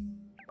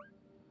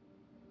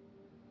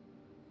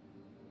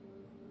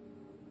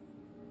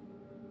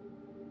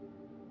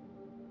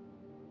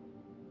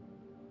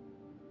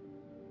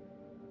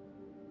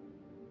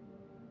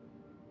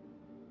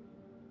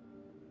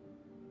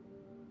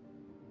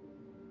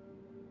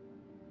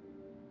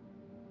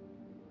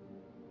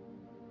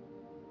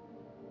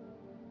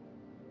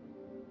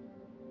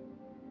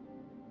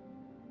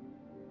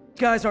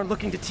 guys aren't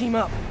looking to team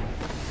up.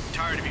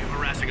 Tired of you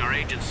harassing our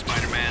agents,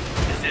 Spider-Man.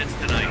 This ends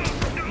tonight.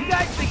 You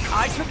guys think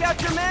I took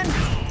out your men?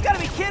 You gotta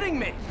be kidding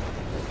me!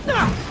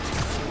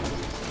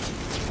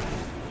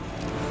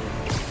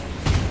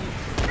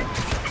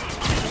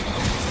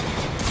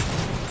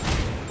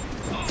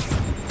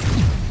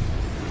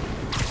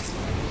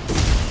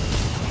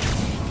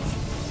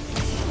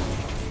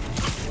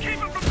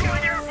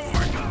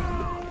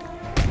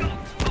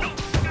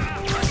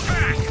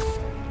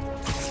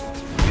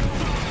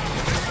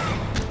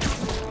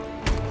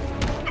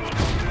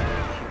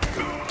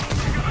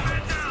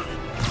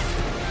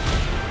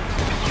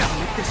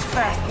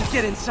 Fast and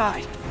get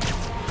inside.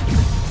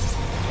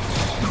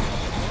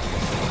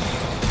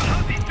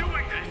 How's he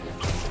doing this?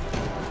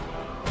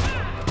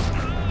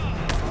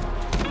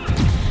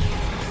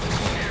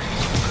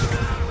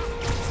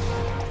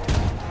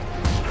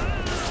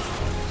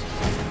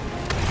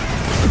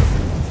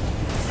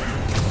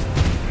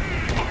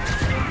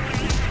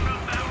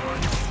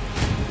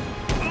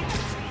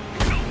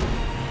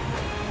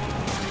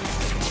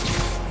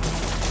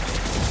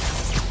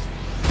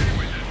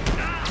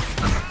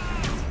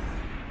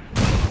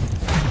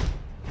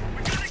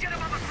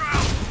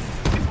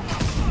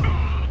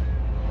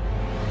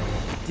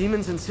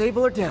 Demons and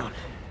Sable are down.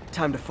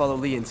 Time to follow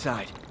Lee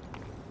inside.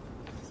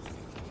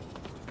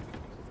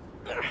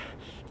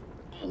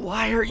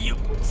 Why are you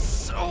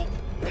so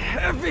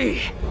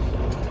heavy?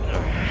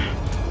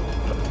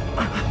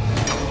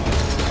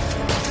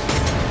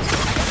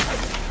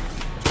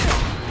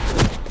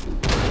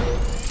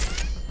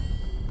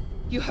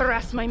 You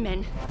harass my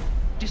men,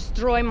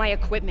 destroy my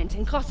equipment,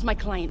 and cost my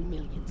client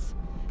millions.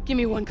 Give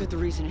me one good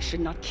reason I should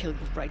not kill you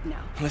right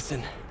now.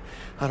 Listen,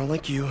 I don't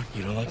like you,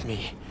 you don't like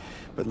me.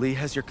 But Lee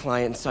has your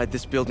client inside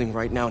this building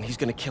right now, and he's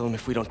gonna kill him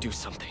if we don't do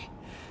something.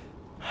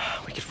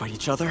 We could fight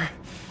each other,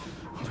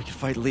 or we could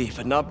fight Lee,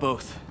 but not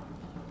both.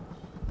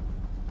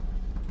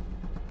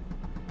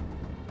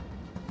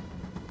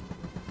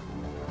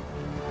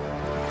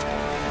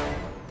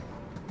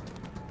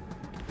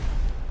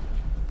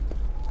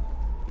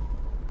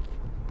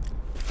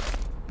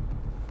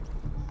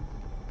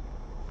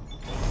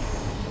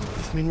 Does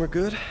this mean we're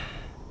good?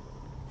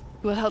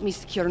 You will help me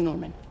secure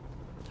Norman.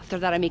 After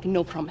that, I make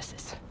no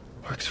promises.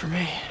 Works for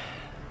me.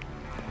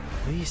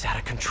 Lee's out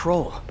of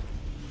control.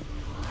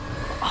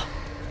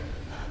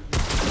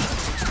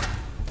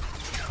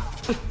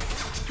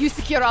 You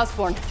secure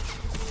Osborn.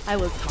 I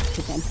will talk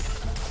to them.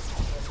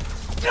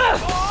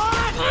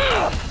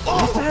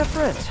 Nice to have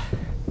friends.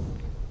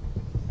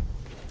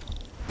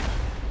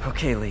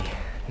 Okay, Lee.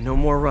 No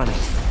more running.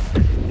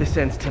 This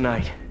ends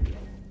tonight.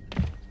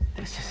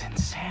 This is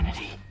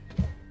insanity.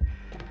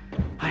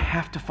 I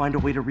have to find a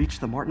way to reach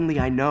the Martin Lee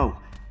I know.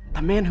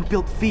 The man who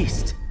built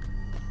Feast.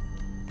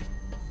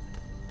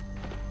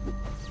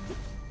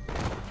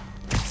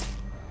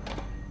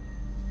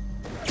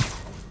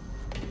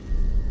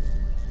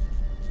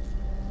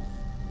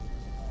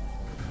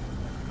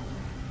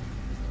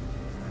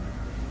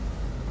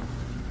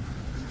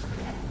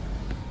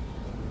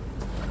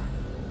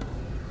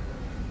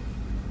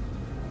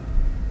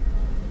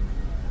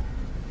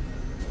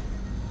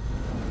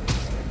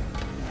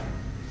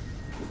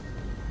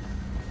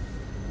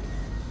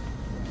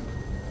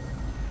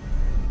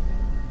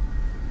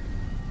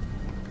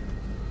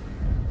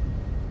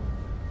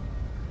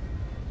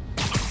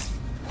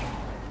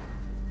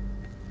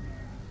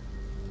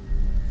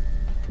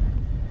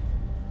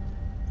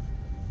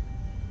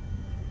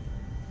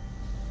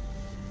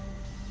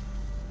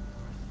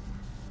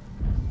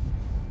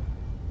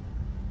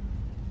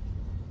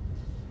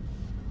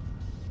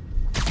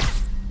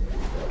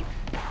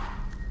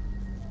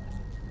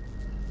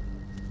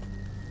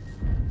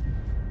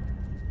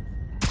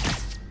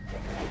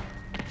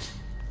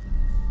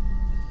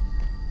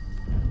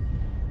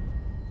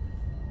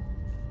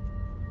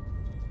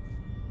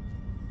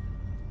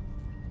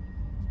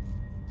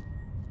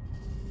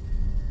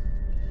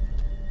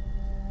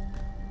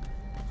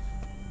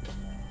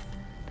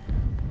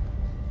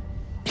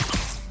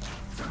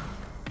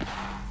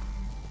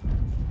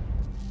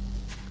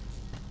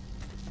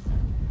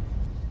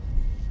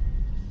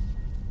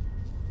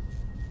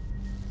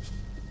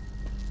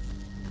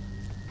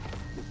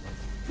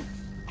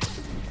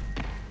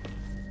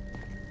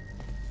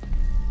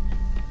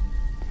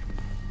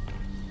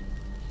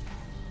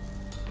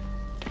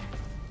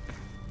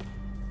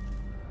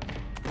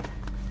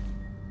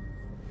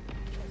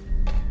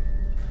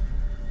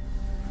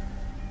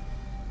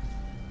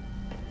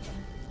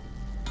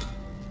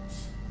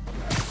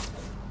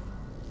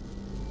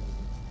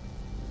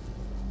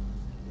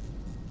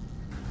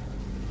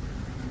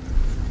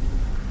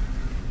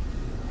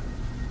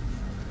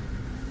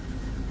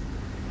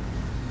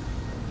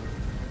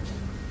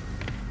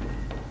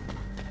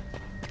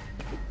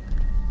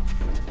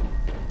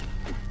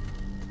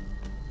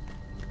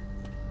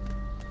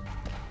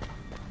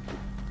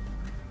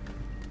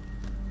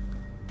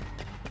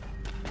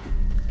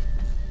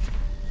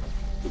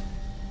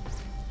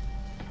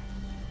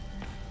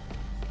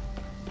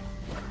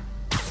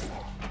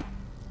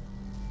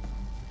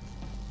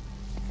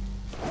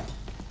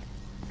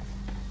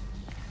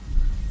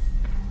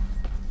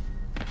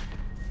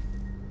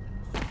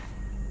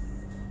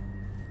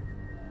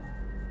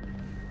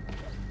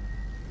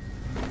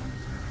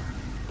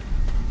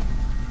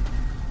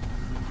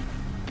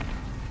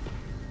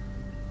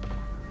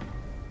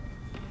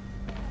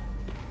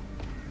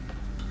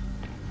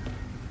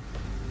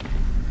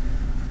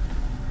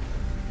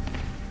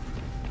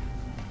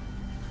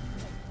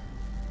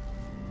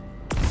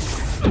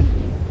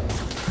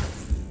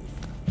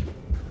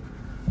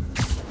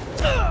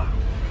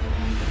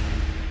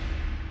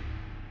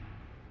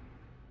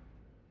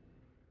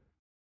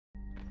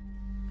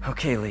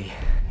 Okay, Lee.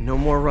 No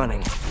more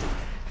running.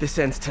 This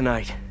ends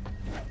tonight.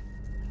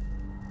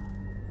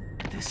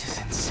 This is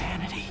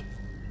insanity.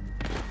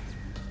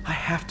 I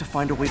have to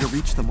find a way to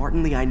reach the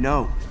Martin Lee I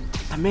know.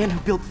 The man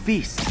who built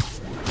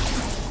Feast.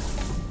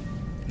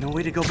 No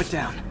way to go but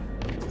down.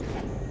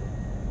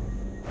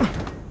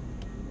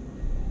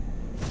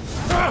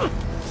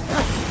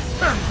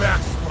 Turn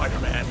back,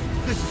 Spider-Man!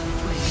 This is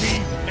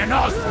between me and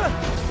Osborn!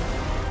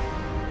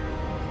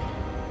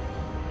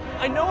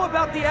 I know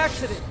about the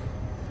accident.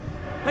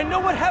 I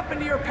know what happened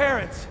to your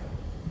parents.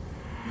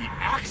 The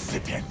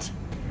accident?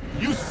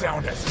 You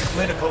sound as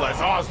clinical as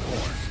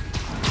Osborn.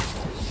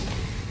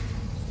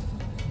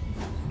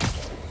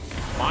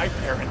 My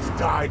parents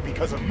died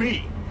because of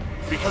me.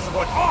 Because of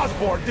what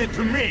Osborn did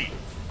to me.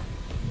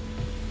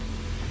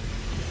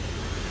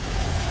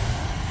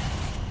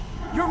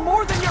 You're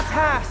more than your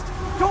past!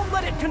 Don't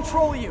let it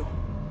control you!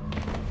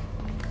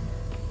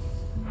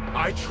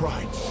 I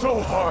tried so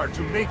hard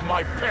to make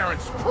my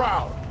parents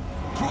proud,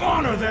 to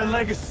honor their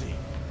legacy.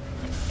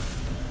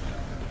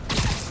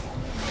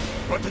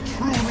 But to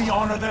truly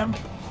honor them,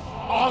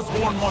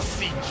 Osborn must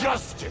see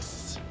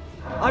justice.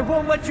 I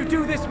won't let you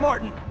do this,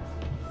 Martin!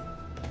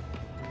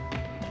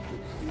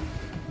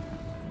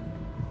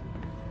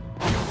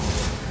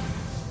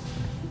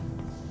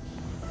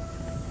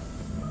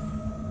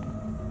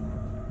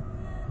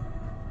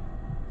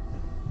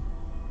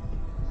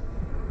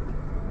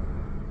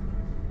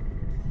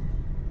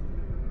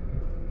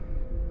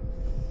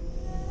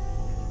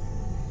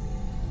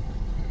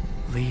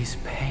 Lee's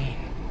pain,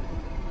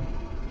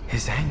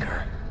 his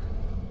anger,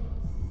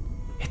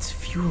 it's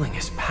fueling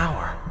his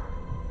power.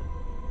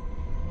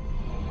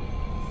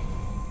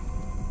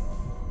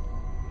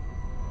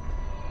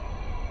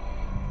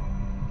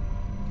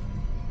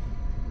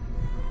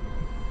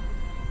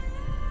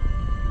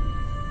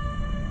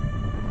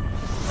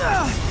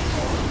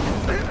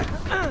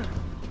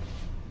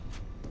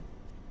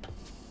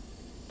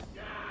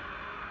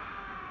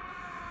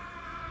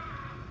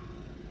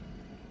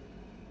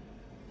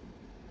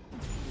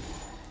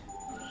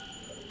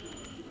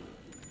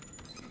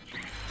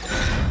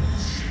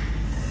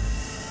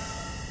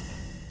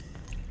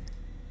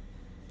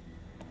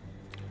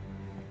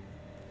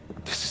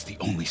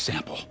 Only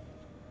sample.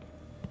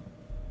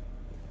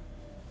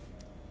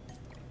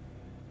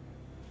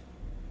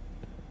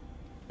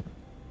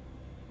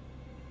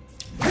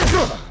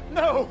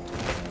 No!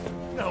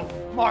 No,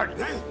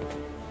 Martin!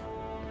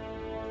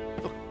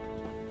 Look,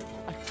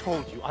 I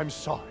told you I'm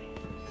sorry.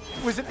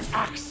 It was an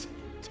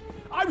accident.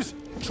 I was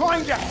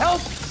trying to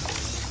help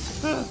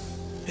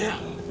you.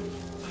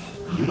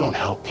 You don't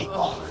help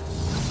people.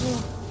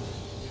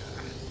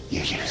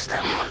 You use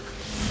them.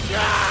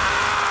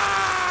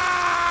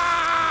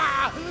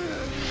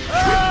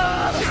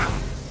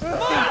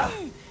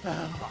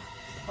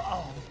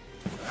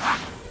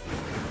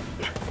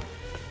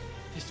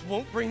 This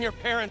won't bring your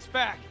parents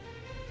back.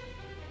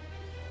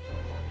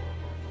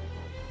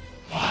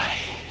 Why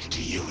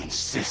do you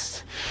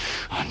insist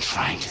on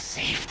trying to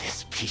save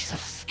this piece of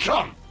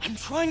scum? I'm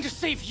trying to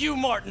save you,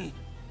 Martin.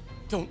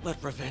 Don't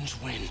let revenge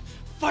win.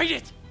 Fight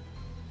it!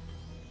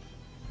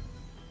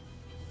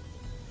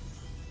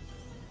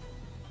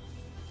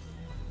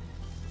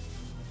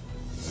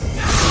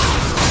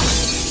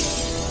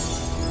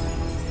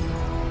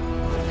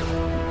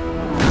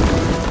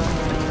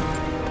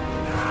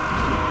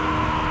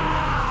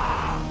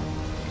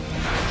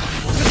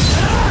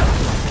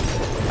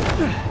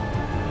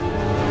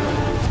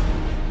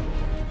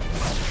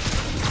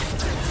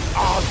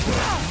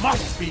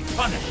 Must be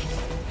punished.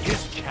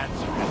 His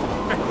cancer has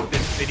infected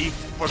this city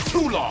for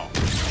too long.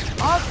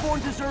 Osborn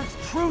deserves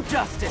true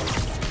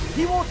justice.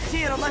 He won't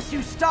see it unless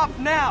you stop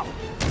now.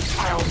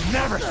 I'll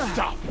never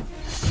stop.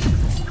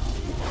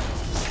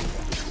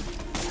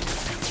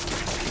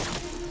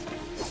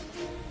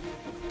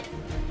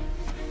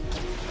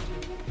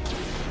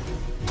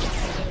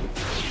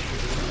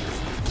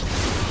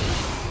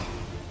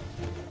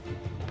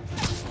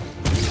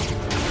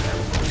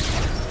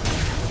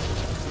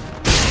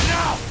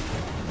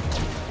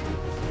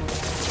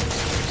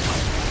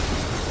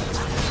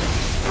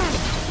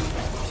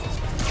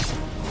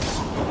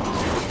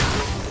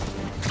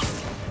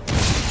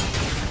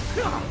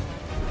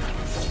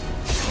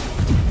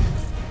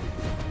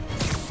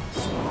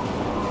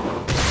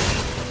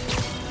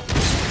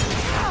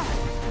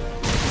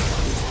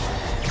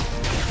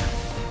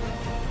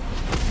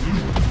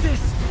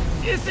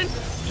 Isn't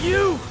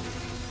you!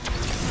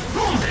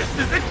 This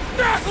is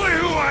exactly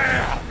who I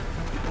am!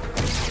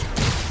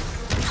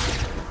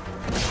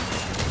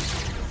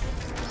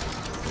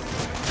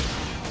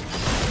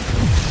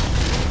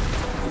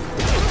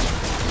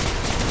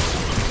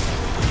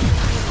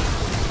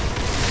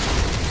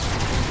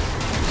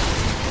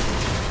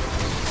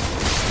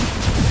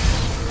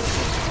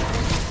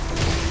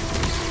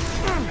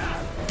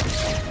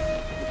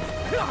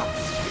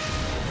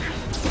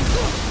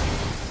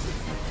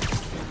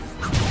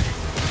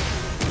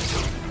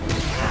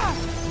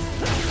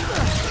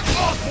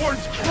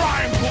 Osborn's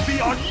crimes will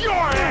be on your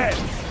head!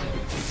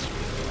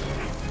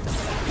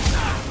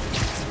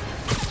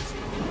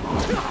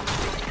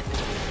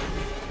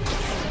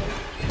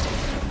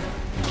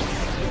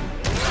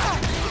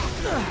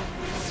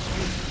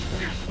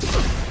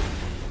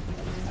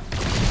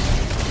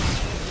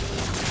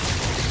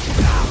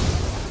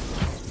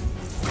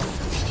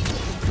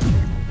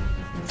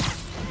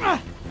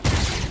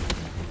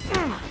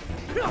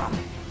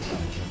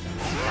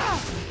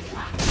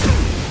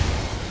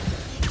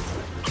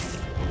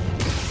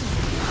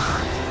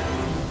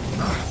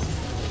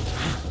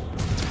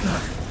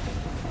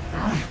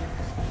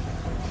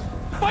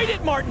 Fight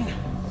it, Martin!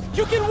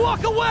 You can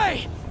walk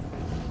away!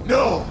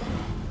 No!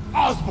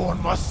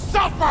 Osborn must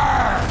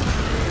suffer!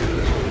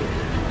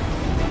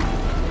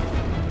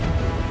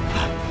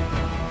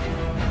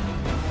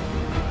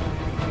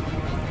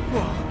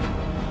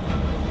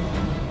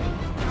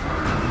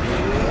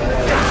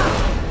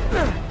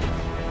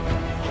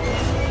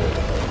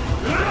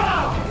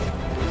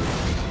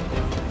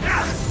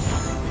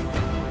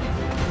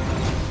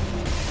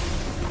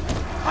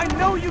 I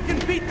know you can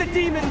beat the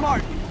demon,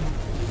 Martin!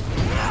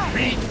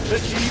 Beat the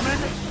demon?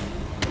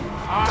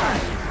 I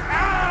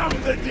am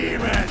the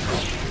demon!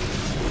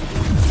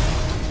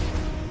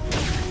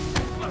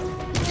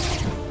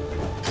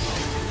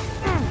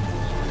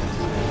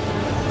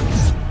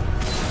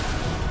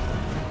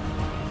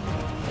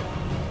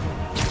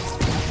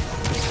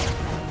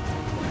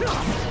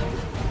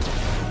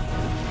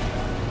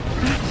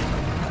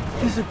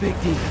 That is a big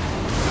demon.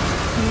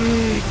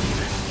 Big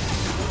demon.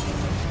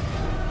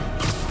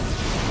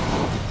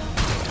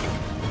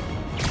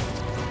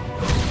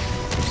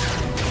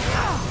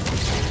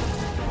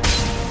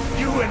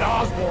 You and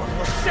Osborn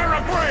will share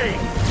a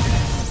grave!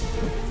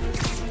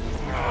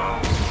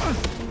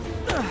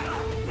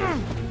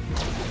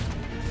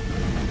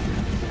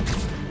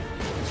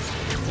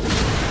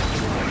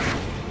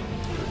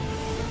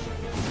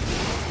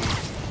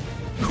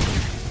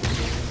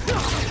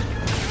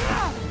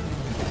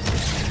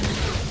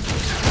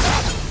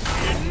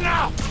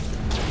 Enough!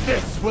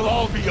 This will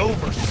all be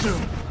over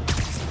soon.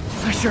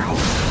 I sure hope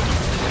so.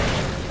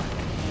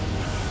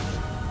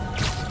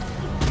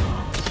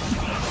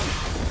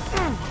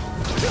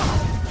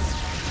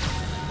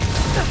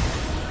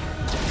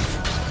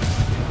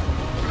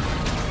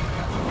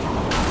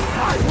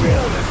 My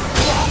will is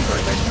stronger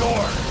than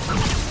yours!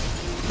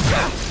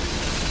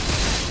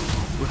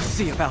 We'll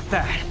see about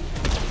that.